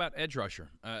 What about edge rusher?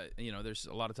 There's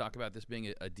a lot of talk about this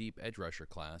being a deep edge rusher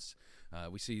class.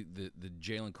 We see the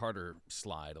Jalen Carter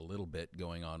slide a little bit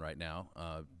going on right now.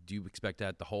 Do you expect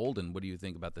that to hold, and what do you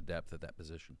think about the depth at that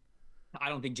position? I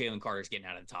don't think Jalen Carter's getting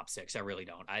out of the top 6. I really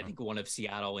don't. I think one of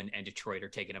Seattle and Detroit are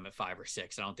taking him at 5 or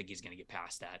 6. I don't think he's going to get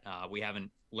past that. We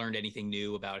haven't learned anything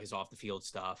new about his off-the-field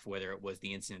stuff, whether it was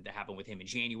the incident that happened with him in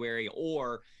January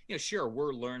or, sure,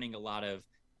 we're learning a lot of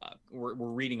we're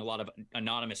reading a lot of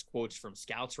anonymous quotes from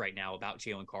scouts right now about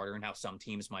Jalen Carter and how some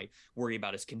teams might worry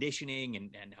about his conditioning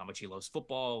and how much he loves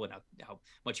football and how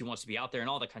much he wants to be out there and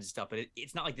all that kinds of stuff. But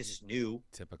it's not like this is new,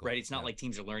 typical, right? It's not like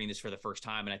teams are learning this for the first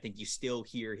time. And I think you still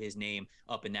hear his name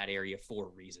up in that area for a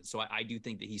reason. So I do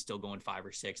think that he's still going 5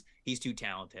 or 6. He's too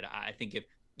talented. I think if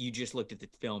you just looked at the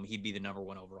film, he'd be the number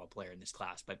 1 overall player in this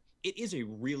class. But it is a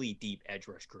really deep edge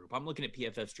rush group. I'm looking at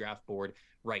PFF's draft board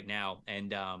right now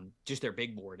and just their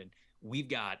big board. And we've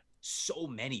got so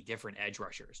many different edge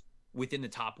rushers within the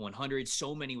top 100,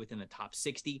 so many within the top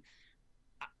 60.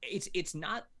 It's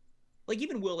not like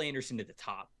even Will Anderson at the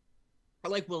top. I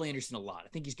like Will Anderson a lot. I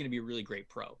think he's going to be a really great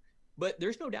pro. But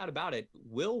there's no doubt about it.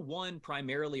 Will won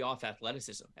primarily off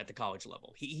athleticism at the college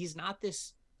level. He's not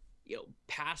this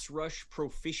pass rush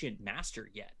proficient master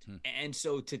yet. And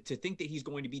so to think that he's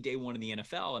going to be day 1 in the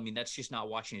NFL, I mean, that's just not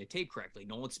watching the tape correctly.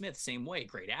 Nolan Smith, same way,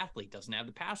 great athlete, doesn't have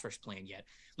the pass rush plan yet.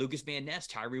 Lucas Van Ness,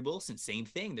 Tyree Wilson, same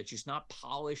thing. They're just not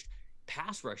polished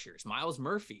pass rushers. Miles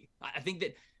Murphy. I think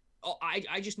that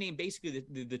I just named basically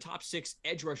the top 6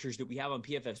 edge rushers that we have on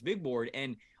PFF's big board,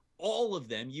 and all of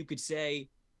them you could say,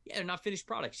 yeah, they're not finished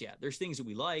products yet. There's things that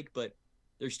we like, but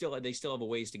they still have a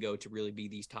ways to go to really be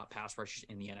these top pass rushers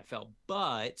in the NFL.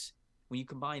 But when you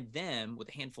combine them with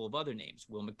a handful of other names,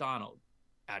 Will McDonald,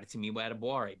 Adetomiwa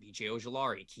Adebawore, B.J.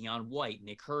 Ojulari, Keon White,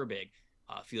 Nick Herbig,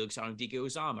 Felix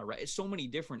Anudike-Uzomah, right? So many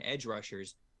different edge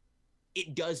rushers.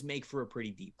 It does make for a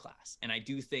pretty deep class. And I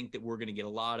do think that we're going to get a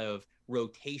lot of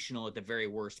rotational, at the very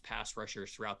worst, pass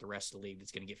rushers throughout the rest of the league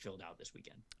that's going to get filled out this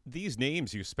weekend. These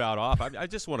names you spout off, I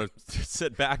just want to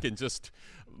sit back and just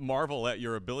marvel at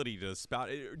your ability to spout.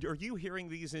 Are you hearing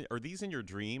these? Are these in your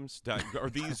dreams? Are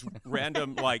these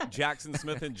random, like, Jackson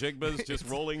Smith-Njigbas just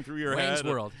rolling through your Wayne's head?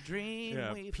 World. Dream.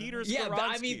 Yeah. Peter Skoronsky. Yeah, but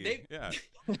I mean,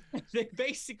 they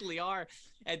basically are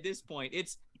at this point.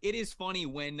 It is funny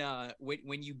when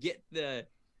you get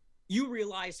you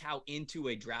realize how into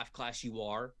a draft class you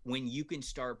are when you can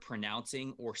start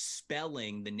pronouncing or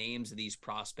spelling the names of these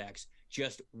prospects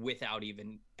just without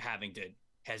even having to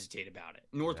hesitate about it.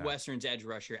 Northwestern's edge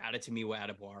rusher, Adetomiwa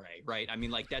Adebawore, right? I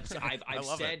mean, like that's I've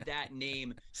said that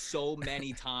name so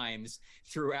many times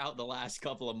throughout the last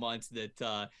couple of months that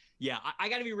I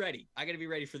got to be ready. I got to be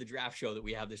ready for the draft show that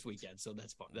we have this weekend. So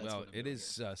that's fun. It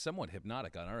is somewhat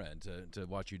hypnotic on our end to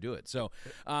watch you do it. So,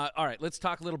 all right, let's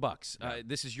talk Little Bucks.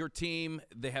 This is your team.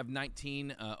 They have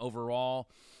 19 overall.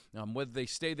 Whether they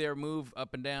stay there, move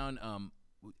up and down.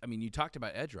 I mean, you talked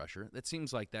about edge rusher. That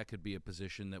seems like that could be a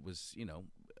position that was,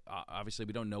 obviously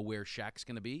we don't know where Shaq's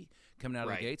going to be coming out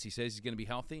of the gates. He says he's going to be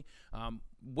healthy.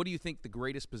 What do you think the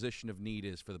greatest position of need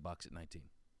is for the Bucks at 19?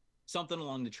 Something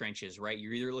along the trenches, right?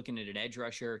 You're either looking at an edge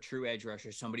rusher, true edge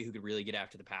rusher, somebody who could really get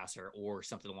after the passer, or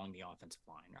something along the offensive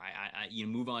line. You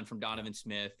move on from Donovan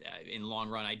Smith. In the long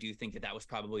run, I do think that was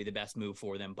probably the best move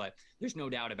for them, but there's no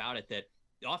doubt about it that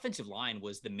the offensive line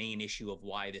was the main issue of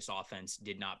why this offense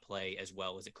did not play as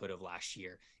well as it could have last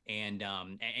year. And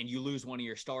you lose one of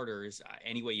your starters,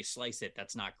 any way you slice it,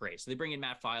 that's not great. So they bring in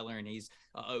Matt Filer, and he's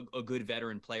a good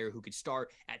veteran player who could start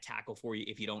at tackle for you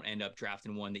if you don't end up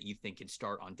drafting one that you think can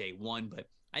start on day one. But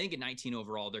I think at 19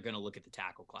 overall, they're going to look at the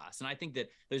tackle class. And I think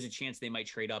that there's a chance they might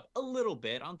trade up a little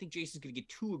bit. I don't think Jason's going to get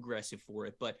too aggressive for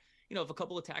it. But, if a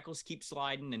couple of tackles keep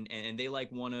sliding and they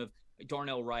like one of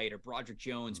Darnell Wright or Broderick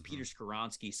Jones, Peter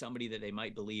Skoronski, somebody that they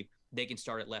might believe they can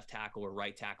start at left tackle or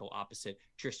right tackle opposite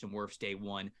Tristan Wirfs day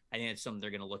one, I think it's something they're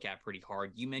going to look at pretty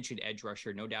hard. You mentioned edge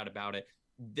rusher, no doubt about it.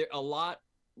 A lot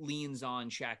leans on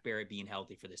Shaq Barrett being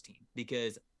healthy for this team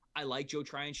because I like Joe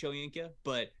Tryon-Shoyinka,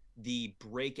 but the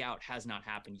breakout has not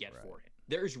happened yet for him.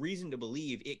 There's reason to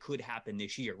believe it could happen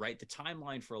this year, right? The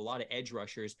timeline for a lot of edge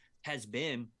rushers has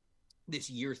been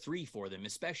this year 3 for them,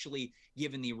 especially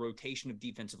given the rotation of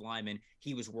defensive linemen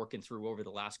he was working through over the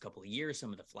last couple of years,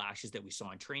 some of the flashes that we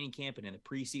saw in training camp and in the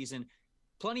preseason.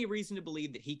 Plenty of reason to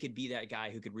believe that he could be that guy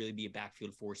who could really be a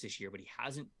backfield force this year, but he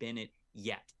hasn't been it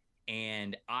yet.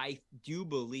 And I do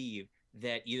believe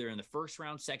that either in the first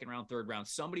round, second round, third round,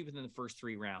 somebody within the first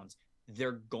 3 rounds,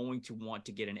 they're going to want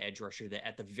to get an edge rusher that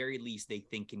at the very least they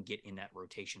think can get in that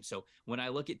rotation. So when I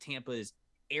look at Tampa's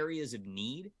areas of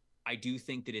need, I do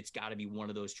think that it's got to be one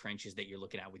of those trenches that you're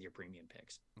looking at with your premium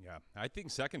picks. Yeah, I think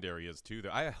secondary is too.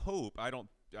 I hope I don't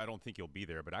think he'll be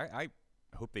there, but I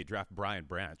hope they draft Brian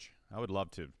Branch. I would love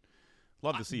to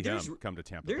see him come to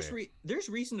Tampa Bay. There's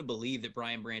reason to believe that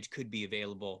Brian Branch could be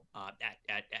available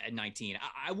at 19.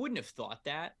 I wouldn't have thought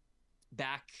that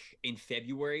back in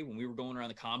February when we were going around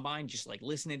the combine, just like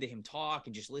listening to him talk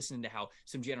and just listening to how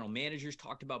some general managers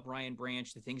talked about Brian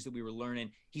Branch, the things that we were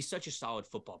learning. He's such a solid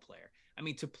football player. I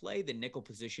mean, to play the nickel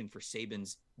position for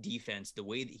Saban's defense the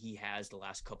way that he has the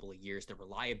last couple of years, the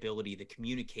reliability, the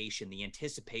communication, the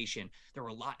anticipation,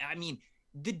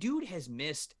 the dude has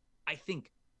missed, I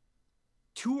think,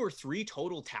 2 or 3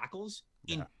 total tackles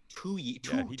in 2 years,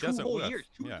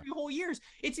 two whole years.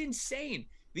 It's insane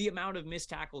the amount of missed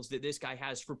tackles that this guy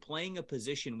has for playing a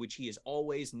position which he is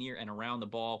always near and around the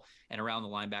ball and around the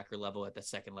linebacker level at the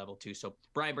second level too. So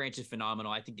Brian Branch is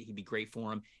phenomenal. I think that he'd be great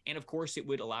for him. And of course it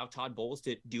would allow Todd Bowles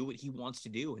to do what he wants to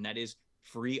do. And that is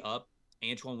free up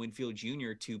Antoine Winfield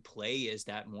Jr. to play as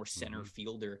that more center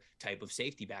fielder type of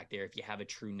safety back there. If you have a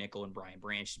true nickel and Brian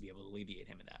Branch to be able to alleviate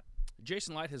him in that.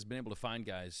 Jason Light has been able to find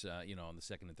guys, on the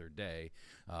second and third day,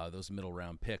 those middle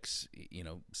round picks.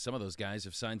 Some of those guys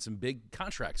have signed some big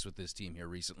contracts with this team here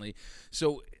recently.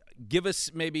 So give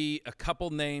us maybe a couple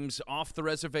names off the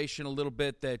reservation a little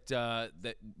bit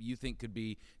that you think could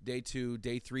be day 2,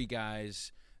 day 3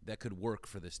 guys that could work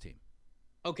for this team.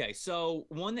 Okay, so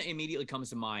one that immediately comes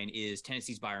to mind is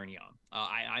Tennessee's Byron Young.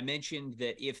 I mentioned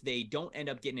that if they don't end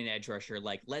up getting an edge rusher,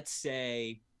 like let's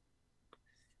say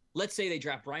they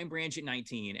draft Brian Branch at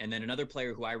 19 and then another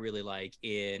player who I really like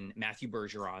in Matthew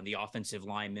Bergeron, the offensive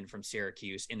lineman from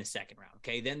Syracuse, in the second round.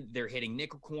 Okay, then they're hitting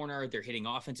nickel corner, they're hitting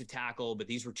offensive tackle, but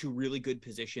these were 2 really good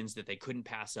positions that they couldn't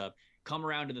pass up. Come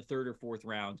around to the 3rd or 4th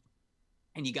round,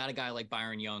 and you got a guy like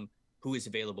Byron Young who is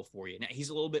available for you. Now, he's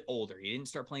a little bit older. He didn't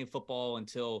start playing football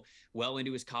until well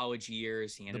into his college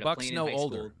years. He ended up playing in high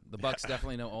school. The Bucks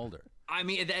definitely know older. I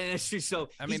mean, that's true. So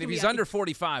if he's under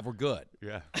 45, we're good.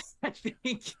 Yeah. I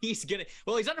think he's gonna.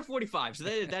 Well, he's under 45, so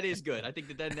that is good. I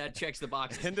think that checks the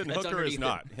box. Hendon Hooker is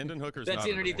not. Hendon Hooker's that's not.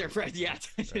 That's underneath their friend. Yeah,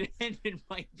 Hendon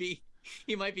might be.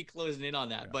 He might be closing in on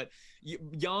that. Yeah. But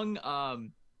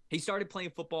Young, he started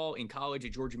playing football in college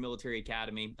at Georgia Military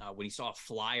Academy when he saw a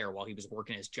flyer while he was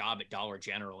working his job at Dollar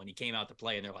General, and he came out to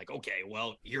play, and they're like, okay,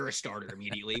 well, you're a starter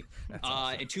immediately.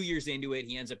 Awesome. And 2 years into it,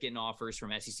 he ends up getting offers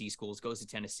from SEC schools, goes to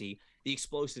Tennessee. The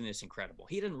explosiveness, incredible.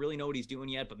 He doesn't really know what he's doing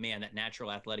yet, but man, that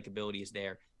natural athletic ability is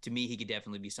there. To me, he could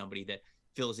definitely be somebody that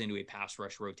fills into a pass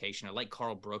rush rotation. I like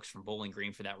Carl Brooks from Bowling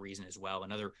Green for that reason as well.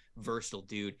 Another versatile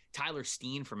dude. Tyler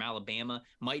Steen from Alabama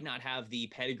might not have the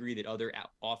pedigree that other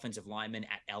offensive linemen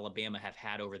at Alabama have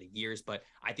had over the years, but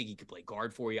I think he could play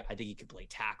guard for you. I think he could play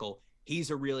tackle.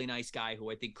 He's a really nice guy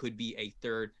who I think could be a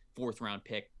 3rd, 4th round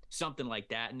pick, something like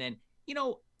that. And then,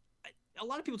 a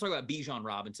lot of people talk about Bijan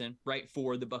Robinson, right,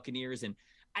 for the Buccaneers. And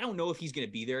I don't know if he's going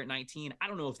to be there at 19. I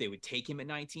don't know if they would take him at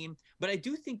 19, but I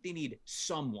do think they need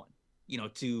someone,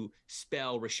 to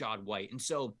spell Rachaad White. And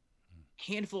so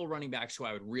handful of running backs who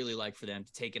I would really like for them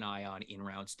to take an eye on in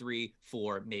rounds 3,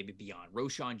 4, maybe beyond.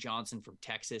 Roschon Johnson from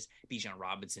Texas, Bijan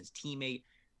Robinson's teammate.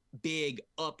 Big,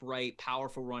 upright,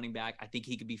 powerful running back. I think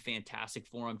he could be fantastic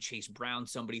for him. Chase Brown,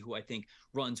 somebody who I think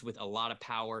runs with a lot of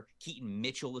power. Keaton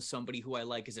Mitchell is somebody who I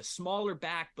like as a smaller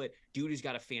back, but dude who's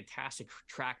got a fantastic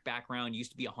track background,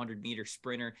 used to be a 100-meter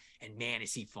sprinter, and man,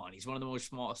 is he fun. He's one of the most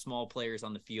small players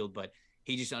on the field, but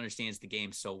he just understands the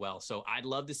game so well. So I'd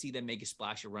love to see them make a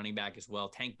splash at running back as well.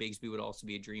 Tank Bigsby would also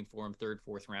be a dream for him, 3rd,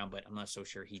 4th round, but I'm not so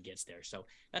sure he gets there. So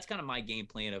that's kind of my game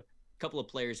plan of a couple of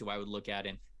players who I would look at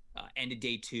in end of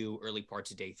day 2, early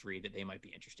parts of day 3 that they might be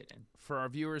interested in. For our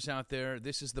viewers out there,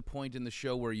 this is the point in the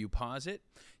show where you pause it,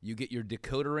 you get your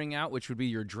decoder ring out, which would be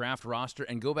your draft roster,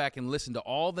 and go back and listen to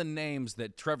all the names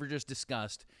that Trevor just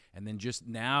discussed, and then just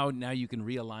now you can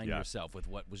realign yourself with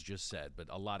what was just said. But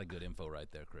a lot of good info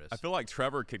right there, Chris. I feel like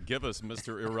Trevor could give us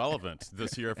Mr. Irrelevant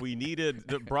this year if we needed.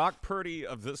 The Brock Purdy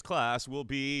of this class will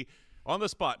be on the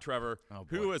spot, Trevor. Oh,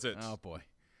 who is it? Oh, boy.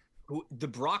 The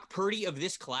Brock Purdy of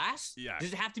this class? Yeah.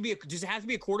 Does it have to be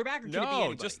a quarterback, or can it be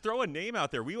anybody? Just throw a name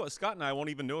out there. Scott and I won't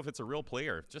even know if it's a real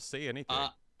player. Just say anything.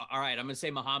 All right, I'm going to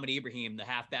say Muhammad Ibrahim, the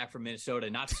halfback from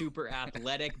Minnesota. Not super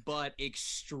athletic, but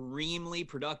extremely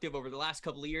productive over the last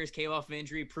couple of years. Came off of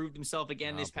injury, proved himself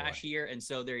again this past year, and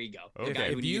so there you go. Okay. The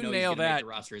guy who If you know nail he's gonna that, make the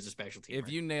roster as a special teamer.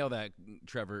 If you nail that,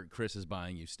 Trevor, Chris is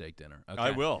buying you steak dinner. Okay? I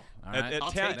will. All right.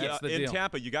 I'll take it. That's the in deal.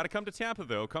 Tampa. You got to come to Tampa,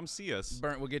 though. Come see us.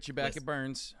 We'll get you back at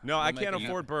Burns. No, I can't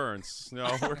afford Burns.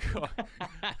 No, we're going.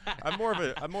 I'm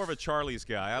more of a Charlie's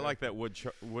guy. I like that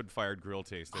wood-fired grill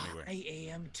taste anyway.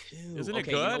 I am too. Isn't it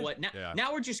good? You know what?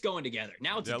 Now we're just going together.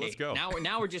 Now it's a date. Let's go.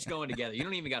 Now we're just going together. You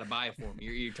don't even got to buy it for me.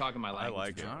 You're talking my language. I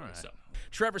like it. All right. So.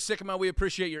 Trevor Sikkema, we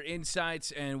appreciate your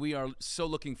insights, and we are so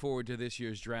looking forward to this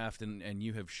year's draft, and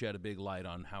you have shed a big light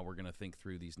on how we're going to think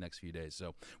through these next few days.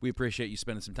 So we appreciate you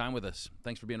spending some time with us.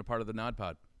 Thanks for being a part of the Nod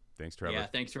Pod. Thanks, Trevor. Yeah,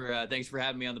 thanks for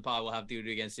having me on the pod. We'll have to do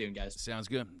it again soon, guys. Sounds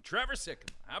good. Trevor Sikkema.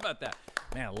 How about that?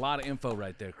 Man, a lot of info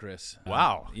right there, Chris.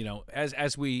 Wow.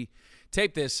 As we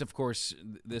tape this, of course,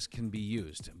 this can be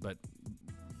used, but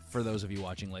for those of you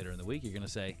watching later in the week, you're going to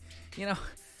say,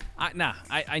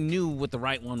 I knew what the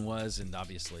right one was, and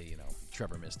obviously,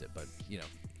 Trevor missed it. But,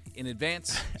 in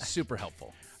advance, super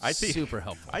helpful. Super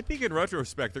helpful. I think in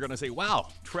retrospect, they're going to say, wow,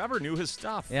 Trevor knew his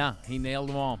stuff. Yeah, he nailed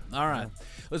them all. All right.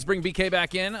 Let's bring BK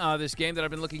back in. This game that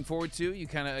I've been looking forward to. You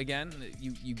kind of, again,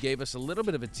 you gave us a little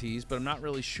bit of a tease, but I'm not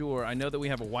really sure. I know that we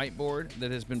have a whiteboard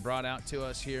that has been brought out to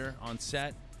us here on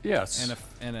set. Yes.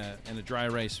 And a dry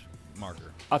erase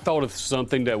marker. I thought of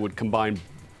something that would combine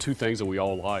two things that we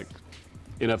all like: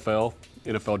 NFL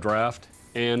draft,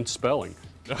 and spelling.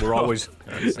 We're always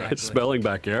spelling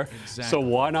back here. Exactly. So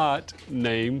why not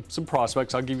name some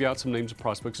prospects? I'll give you out some names of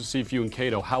prospects to see if you and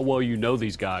Cato, how well you know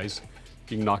these guys.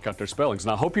 You can knock out their spellings.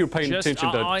 And I hope you're paying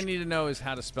attention to. All I need to know is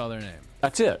how to spell their name.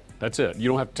 That's it. You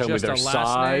don't have to tell me their last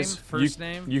size. Name, first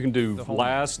name. You can do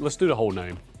last. Let's do the whole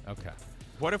name. Okay.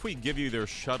 What if we give you their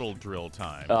shuttle drill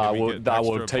time? I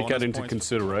will take that into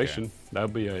consideration. Okay. That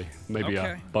would be maybe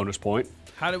a bonus point.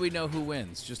 How do we know who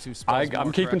wins? Just who spells more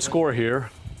I'm keeping correctly? score here,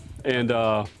 and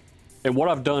what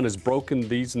I've done is broken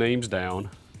these names down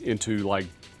into like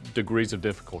degrees of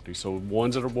difficulty. So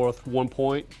ones that are worth 1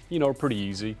 point, are pretty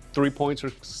easy. 3 points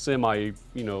are semi,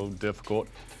 difficult.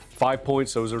 5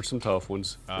 points, those are some tough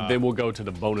ones. And then we'll go to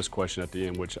the bonus question at the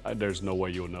end, which there's no way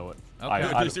you'll know it.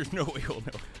 Okay. There's no way you'll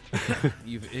know.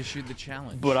 You've issued the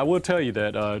challenge. But I will tell you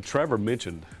that Trevor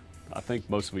mentioned, I think,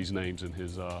 most of these names in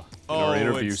his in our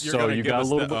interviews. So you got a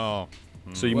little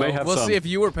bit. So you may have we'll some. see if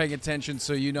you were paying attention,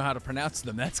 so you know how to pronounce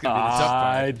them. That's going to be the tough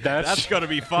part. That's going to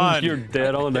be fun. You're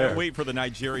dead on there. Can't wait for the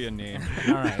Nigerian name.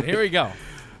 All right, here we go.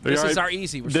 This is our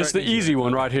easy. This is the easy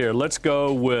one right here. Let's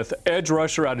go with edge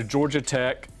rusher out of Georgia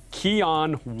Tech,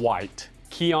 Keon White.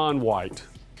 Keon White.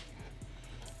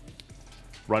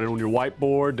 Write it on your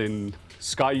whiteboard, and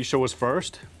Scott, you show us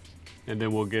first, and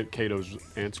then we'll get Cato's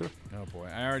answer. Oh boy,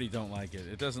 I already don't like it.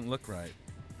 It doesn't look right.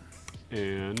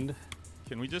 And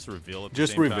can we just reveal it?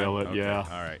 Just reveal it, okay. yeah.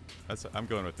 All right, I'm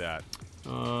going with that.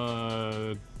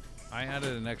 I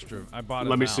added an extra. I bought it.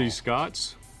 Let me see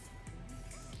Scott's.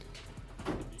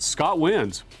 Scott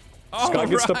wins. All Scott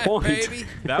gets the right, point. baby.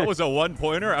 That was a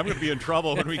 1-pointer. I'm going to be in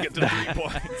trouble when we get to 3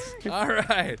 points. All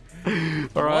right.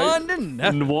 All right. 1-0.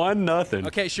 1-0.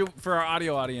 Okay, for our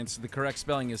audio audience, the correct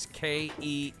spelling is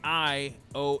KEIONWHITE.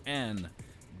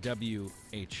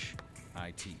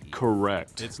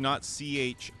 Correct. It's not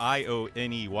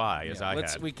CHIONEY as I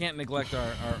had. We can't neglect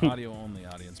our audio only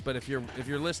audience, but if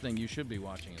you're listening, you should be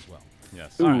watching as well.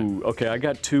 Yes. Ooh, okay. I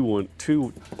got two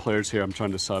players here I'm trying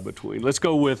to decide between. Let's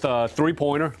go with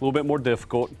three-pointer, a little bit more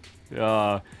difficult.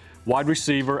 Wide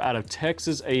receiver out of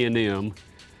Texas A&M,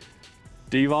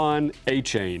 Devon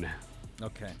Achane.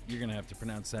 Okay, you're going to have to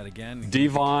pronounce that again.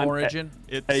 Devon Origin?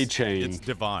 Achane. It's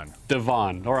Devon.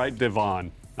 Devon. All right,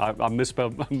 Devon. I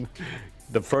misspelled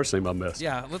the first name I missed.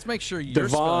 Yeah, let's make sure you're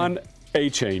Devon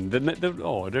spelling. Achane.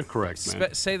 Oh, they're correct,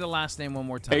 man. Say the last name one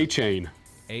more time. Achane.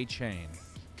 Achane.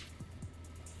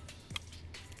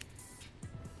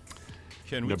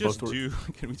 Can we just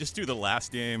do the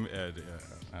last name?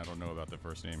 I don't know about the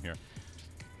first name here.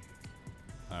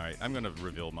 All right, I'm going to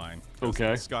reveal mine.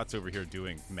 Okay. Scott's over here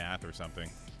doing math or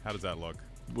something. How does that look?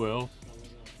 Well,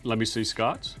 let me see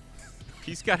Scott's.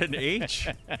 He's got an H.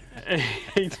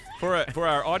 For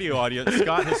our audio audience,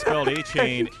 Scott has spelled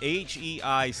Achane, Heichane.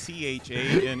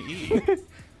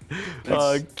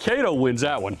 Cato wins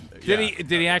that one. Did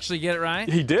he actually get it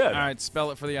right? He did. All right,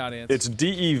 spell it for the audience. It's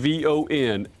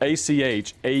Devonachane.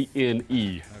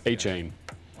 Achane.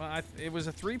 Well, it was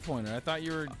a three-pointer. I thought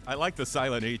you were. I like the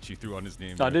silent H you threw on his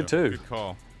name. I did too. Good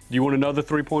call. Do you want another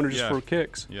three-pointer just for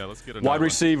kicks? Yeah, let's get another Wide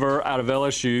receiver out of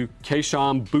LSU,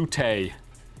 Kayshon Boutte.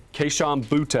 Kayshon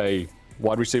Boutte,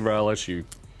 wide receiver out of LSU.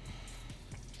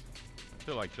 I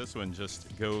feel like this one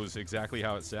just goes exactly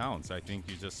how it sounds. I think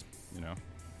you just,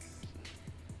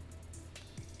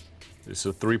 It's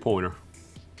a three-pointer.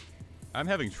 I'm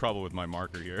having trouble with my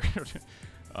marker here. Okay.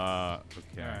 All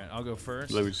right, I'll go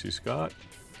first. Let me see Scott.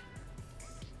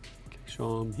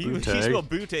 Kayshon He Boutte. spelled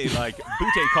Boutte like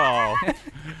Boutte call.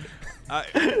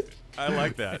 I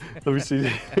like that. Let me see.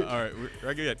 All right,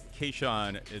 we're going to get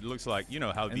Kayshon. It looks like,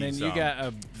 how And these then you got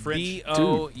a French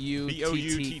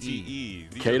B-O-U-T-T-E.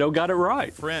 Cato got it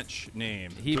right. French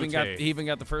name. He even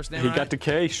got the first name He right? got the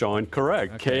K, Sean.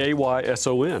 Correct. Okay.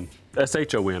 Kayson.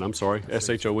 S-H-O-N. I'm sorry.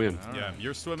 S-H-O-N. Yeah,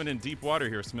 you're swimming in deep water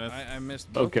here, Smith. I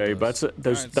missed both Okay, of but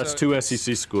those. that's two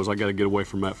SEC schools. I got to get away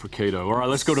from that for Cato. All right,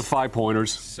 let's go to 5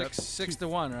 pointers.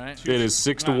 6-1, right? It is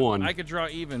 6-1. I could draw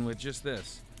even with just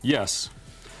this. Yes.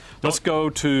 Let's go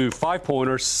to 5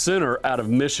 pointers. Center out of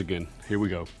Michigan. Here we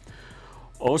go.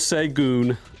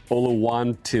 Osegun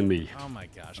Oluwatimi. Oh my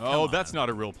gosh! Oh, that's not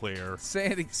a real player.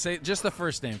 Say just the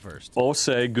first name first.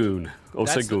 Osegun.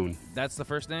 That's the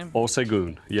first name.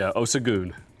 Osegun. Yeah,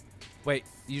 Osegun. Wait,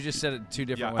 you just said it two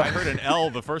different I ways. heard an L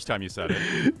the first time you said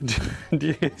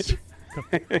it.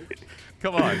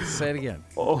 Come on. Say it again.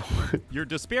 Oh. You're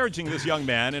disparaging this young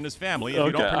man and his family if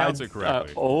you don't pronounce it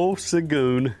correctly.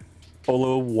 Osegun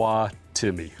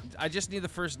Oluwatimi. I just need the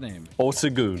first name.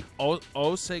 Osegun.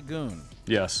 Osegun.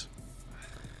 Yes.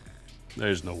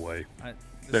 There's no way.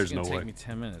 This is going to take me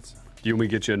 10 minutes. Do you want me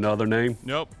to get you another name?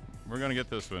 Nope. We're going to get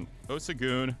this one.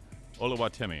 Osegun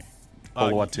Oluwatimi.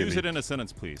 Oluwatimi. Use it in a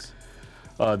sentence, please.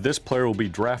 This player will be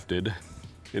drafted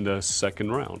in the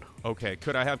second round. Okay.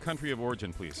 Could I have country of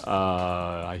origin, please?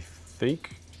 I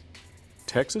think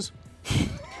Texas?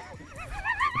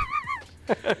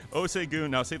 Osegun.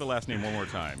 Now say the last name one more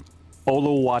time.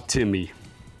 Oluwatimi.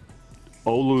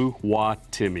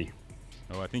 Oluwatimi.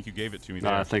 Oh, I think you gave it to me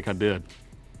there. I think I did.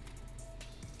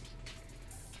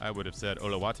 I would have said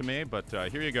Oluwatimi, but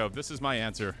here you go. This is my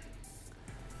answer.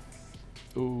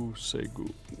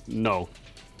 Osegun. No,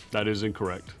 that is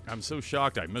incorrect. I'm so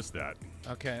shocked I missed that.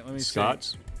 Okay, let me see.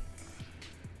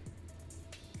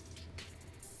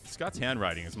 Scott's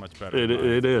handwriting is much better.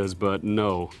 It is, but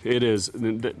no. It is,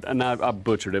 and I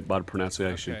butchered it by the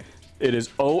pronunciation. Okay. It is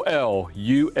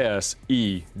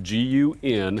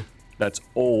Olusegun. That's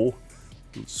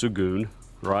Sugun,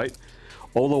 right?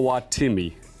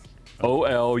 Oluwatimi.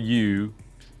 Oluwatimi.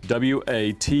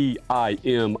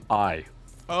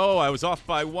 Oh, I was off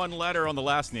by one letter on the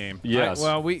last name. Yes.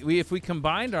 Well, we if we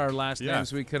combined our last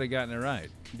names, we could have gotten it right.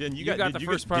 Then you got the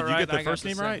first part right. Did you get the I first got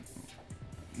name the right?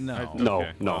 No.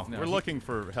 Okay. No. Well, we're looking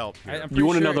for help here. I'm pretty You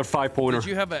want sure- another 5 pointer? Did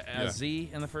you have a Z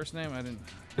in the first name? I didn't.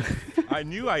 I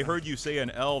knew I heard you say an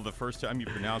L the first time you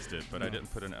pronounced it, but I didn't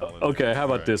put an L in there. Okay, how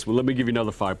about All this one? Let me give you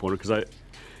another 5 pointer because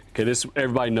this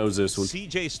everybody knows this one.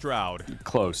 C.J. Stroud.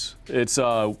 Close. It's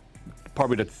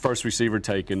probably the first receiver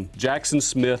taken. Jackson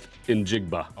Smith in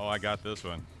Jigba. Oh, I got this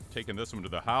one. Taking this one to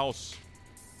the house.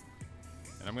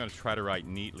 And I'm going to try to write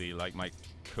neatly like my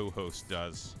co-host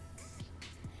does.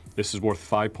 This is worth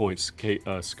 5 points.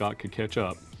 Scott could catch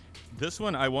up. This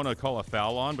one I want to call a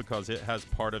foul on because it has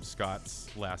part of Scott's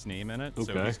last name in it,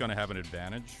 so he's going to have an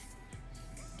advantage.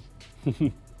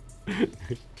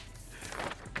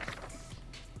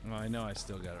 Well, I know I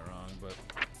still got it wrong, but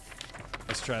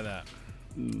let's try that.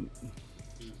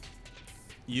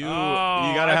 You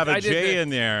got to have a J in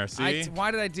there, see? Why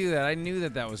did I do that? I knew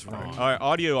that was wrong. All right,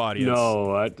 audio audience.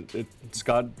 No,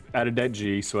 Scott added that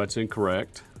G, so that's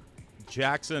incorrect.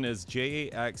 Jackson is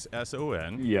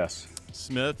Jaxson. Yes.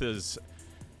 Smith is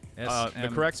the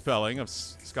correct spelling of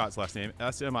Scott's last name,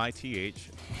 Smith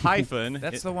hyphen.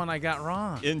 That's the one I got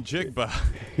wrong. Njigba,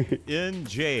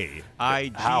 Njigba.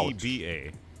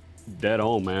 Dead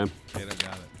on, man. Okay, I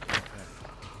got it.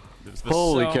 Okay.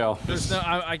 Holy cow. There's no,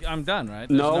 I'm done, right?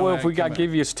 No, well, if we got to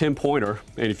give you a 10-pointer,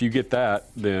 and if you get that,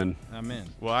 then... I'm in.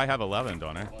 Well, I have 11,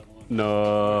 don't I?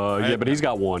 No, yeah, but he's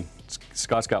got 1.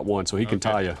 Scott's got 1, so he can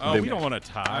tie you. Oh, we don't want to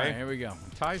tie. All right, here we go.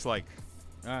 Tie's like...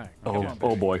 All right.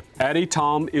 Oh boy.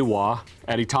 Adetomiwa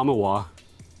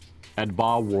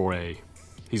Adbawore.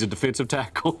 He's a defensive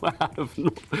tackle out of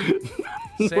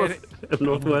Northwestern.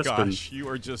 Oh gosh, you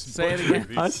are just say it again.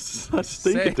 I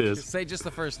think it is. Say just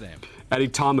the first name.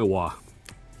 Adetomiwa.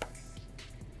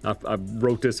 I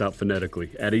wrote this out phonetically.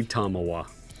 Adetomiwa.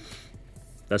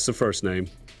 That's the first name.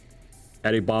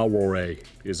 Adibawore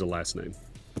is the last name.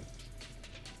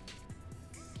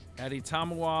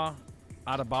 Adetomiwa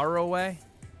Adebarowe?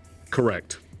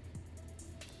 Correct.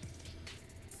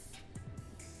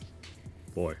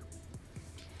 Boy.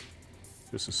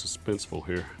 This is suspenseful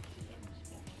here.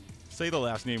 Say the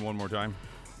last name one more time.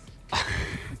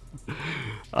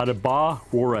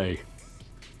 Adebayor.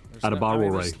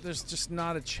 There's just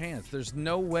not a chance. There's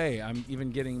no way I'm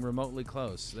even getting remotely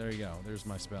close. There you go. There's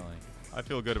my spelling. I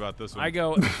feel good about this one. I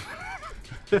go.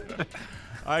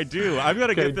 I do. I'm going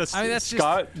to get this. I mean, that's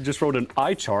Scott just wrote an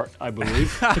eye chart, I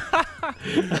believe.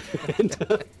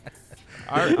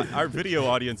 Our video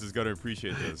audience is going to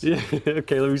appreciate this. Yeah.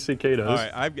 Okay, let me see Kato's. All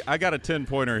right, I got a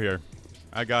 10-pointer here.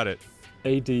 I got it.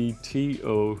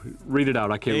 A-D-T-O. Read it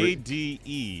out. I can't read.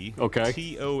 A-D-E-T-O-M-I-W-A.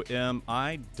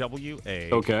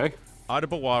 Okay.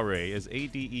 Adebawore is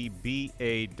A-D-E-B-A-W-O-R-E.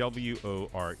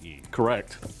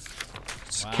 Correct.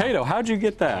 Wow. Cato, how'd you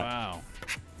get that? Wow.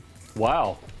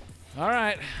 Wow. All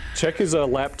right. Check his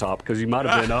laptop because he might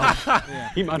have been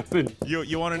He might have been.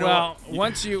 You want to know? Well,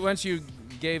 once you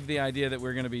gave the idea that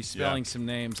we're going to be spelling some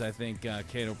names, I think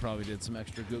Cato probably did some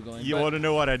extra Googling. You want to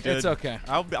know what I did? It's okay.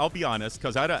 I'll be honest,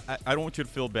 because I don't want you to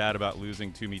feel bad about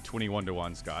losing to me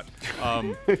 21-1, Scott.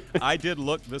 I did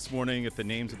look this morning at the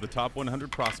names of the top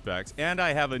 100 prospects, and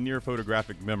I have a near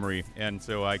photographic memory, and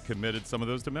so I committed some of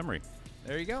those to memory.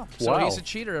 There you go. So he's a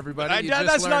cheater, everybody.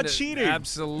 That's not cheating.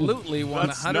 Absolutely,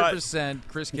 100%.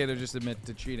 Chris Cato just admitted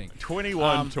to cheating.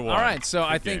 21-1. All right, so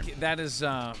I think that is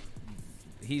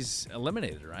he's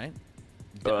eliminated, right?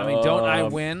 I mean, don't I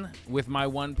win with my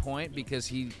 1 point because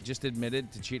he just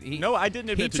admitted to cheating? No, I didn't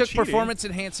admit to cheating. He took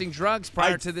performance-enhancing drugs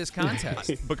prior to this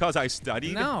contest. Because I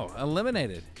studied? No,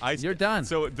 eliminated. You're done.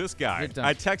 So this guy,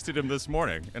 I texted him this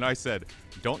morning, and I said,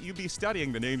 don't you be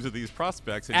studying the names of these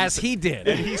prospects. And he did.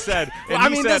 And he said,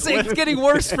 this ain't getting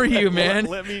worse for you, man.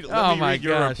 Let me read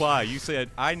your reply. You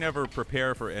said, I never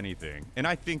prepare for anything. And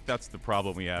I think that's the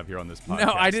problem we have here on this podcast.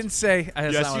 No, I didn't say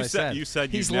that's not what I said. You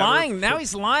said he's lying. Now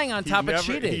he's lying on top of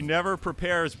cheating. He never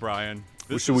prepares, Brian.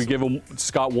 Should we give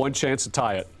Scott one chance to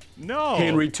tie it? No.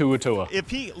 Henry Tua.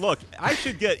 I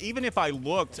should get, even if I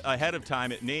looked ahead of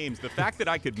time at names, the fact that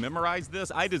I could memorize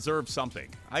this, I deserve something.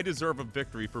 I deserve a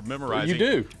victory for memorizing. You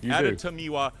do.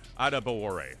 Adetomiwa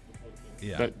Adebawore.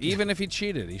 Yeah. Even if he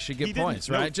cheated, he should get points,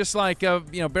 right? Just like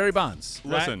Barry Bonds.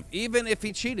 Listen. Right? Even if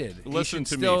he cheated, he should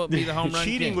to still me. be the home run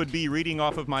Cheating king. would be reading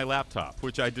off of my laptop,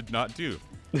 which I did not do.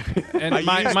 And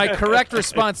my correct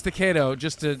response to Cato,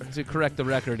 just to correct the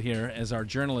record here, as our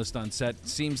journalist on set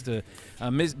seems to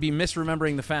be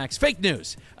misremembering the facts. Fake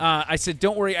news. I said,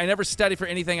 don't worry, I never study for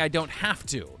anything I don't have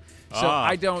to. So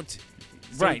I don't.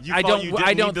 So right. you I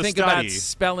don't think study. about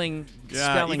spelling.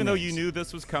 Yeah, spelling even though names. you knew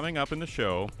this was coming up in the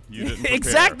show, you didn't prepare.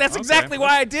 Exactly. That's exactly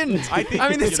why I didn't. I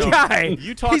think, this guy.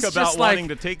 You talk about wanting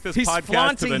to take this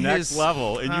podcast to the next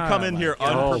level, and you come in here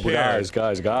unprepared.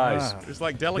 Guys. It's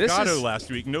like Delicado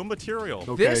last week. No material.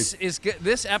 Okay.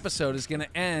 This episode is going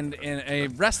to end in a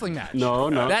wrestling match. No.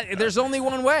 There's only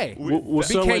one way.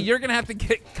 BK, you're going to have to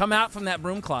come out from that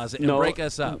broom closet and break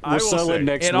us up. We'll sell it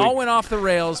next week. It all went off the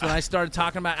rails when I started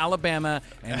talking about Alabama,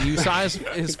 and you saw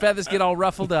his feathers get all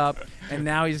ruffled up, and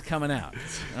now he's coming out.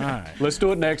 All right. Let's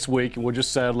do it next week, and we'll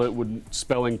just settle it with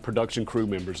spelling production crew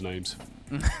members' names.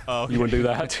 Oh, you want to do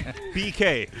that?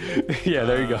 BK. Yeah,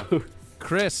 there you go.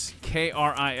 Chris,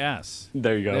 K-R-I-S.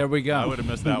 There you go. There we go. I would have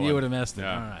missed that one. You would have missed it.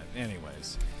 Yeah. All right.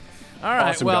 Anyways. All right.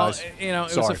 Awesome, well, guys. it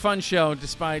was Sorry. a fun show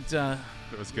despite It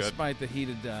was good. despite the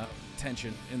heated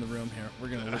tension in the room here. We're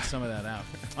going to let some of that out.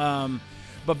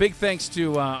 But big thanks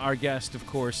to our guest, of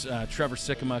course, Trevor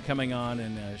Sikkema, coming on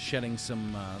and shedding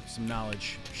some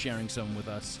knowledge, sharing some with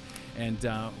us. And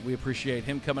we appreciate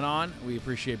him coming on. We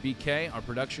appreciate BK, our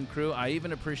production crew. I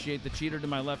even appreciate the cheater to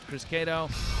my left, Chris Cato.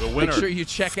 The winner. Make sure you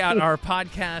check out our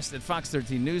podcast at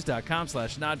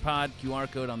fox13news.com/nodpod.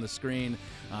 QR code on the screen.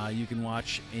 You can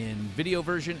watch in video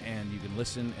version, and you can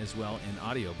listen as well in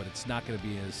audio. But it's not going to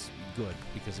be as good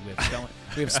because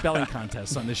we have spelling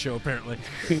contests on this show, apparently.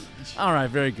 All right,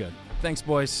 very good. Thanks,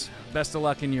 boys. Best of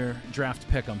luck in your draft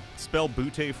pick'em. Spell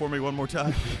Butte for me one more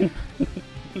time.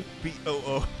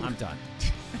 B-O-O. I'm done.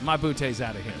 My Butte's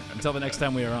out of here. Until the next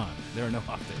time we are on, there are no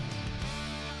updates.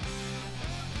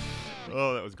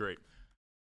 Oh, that was great.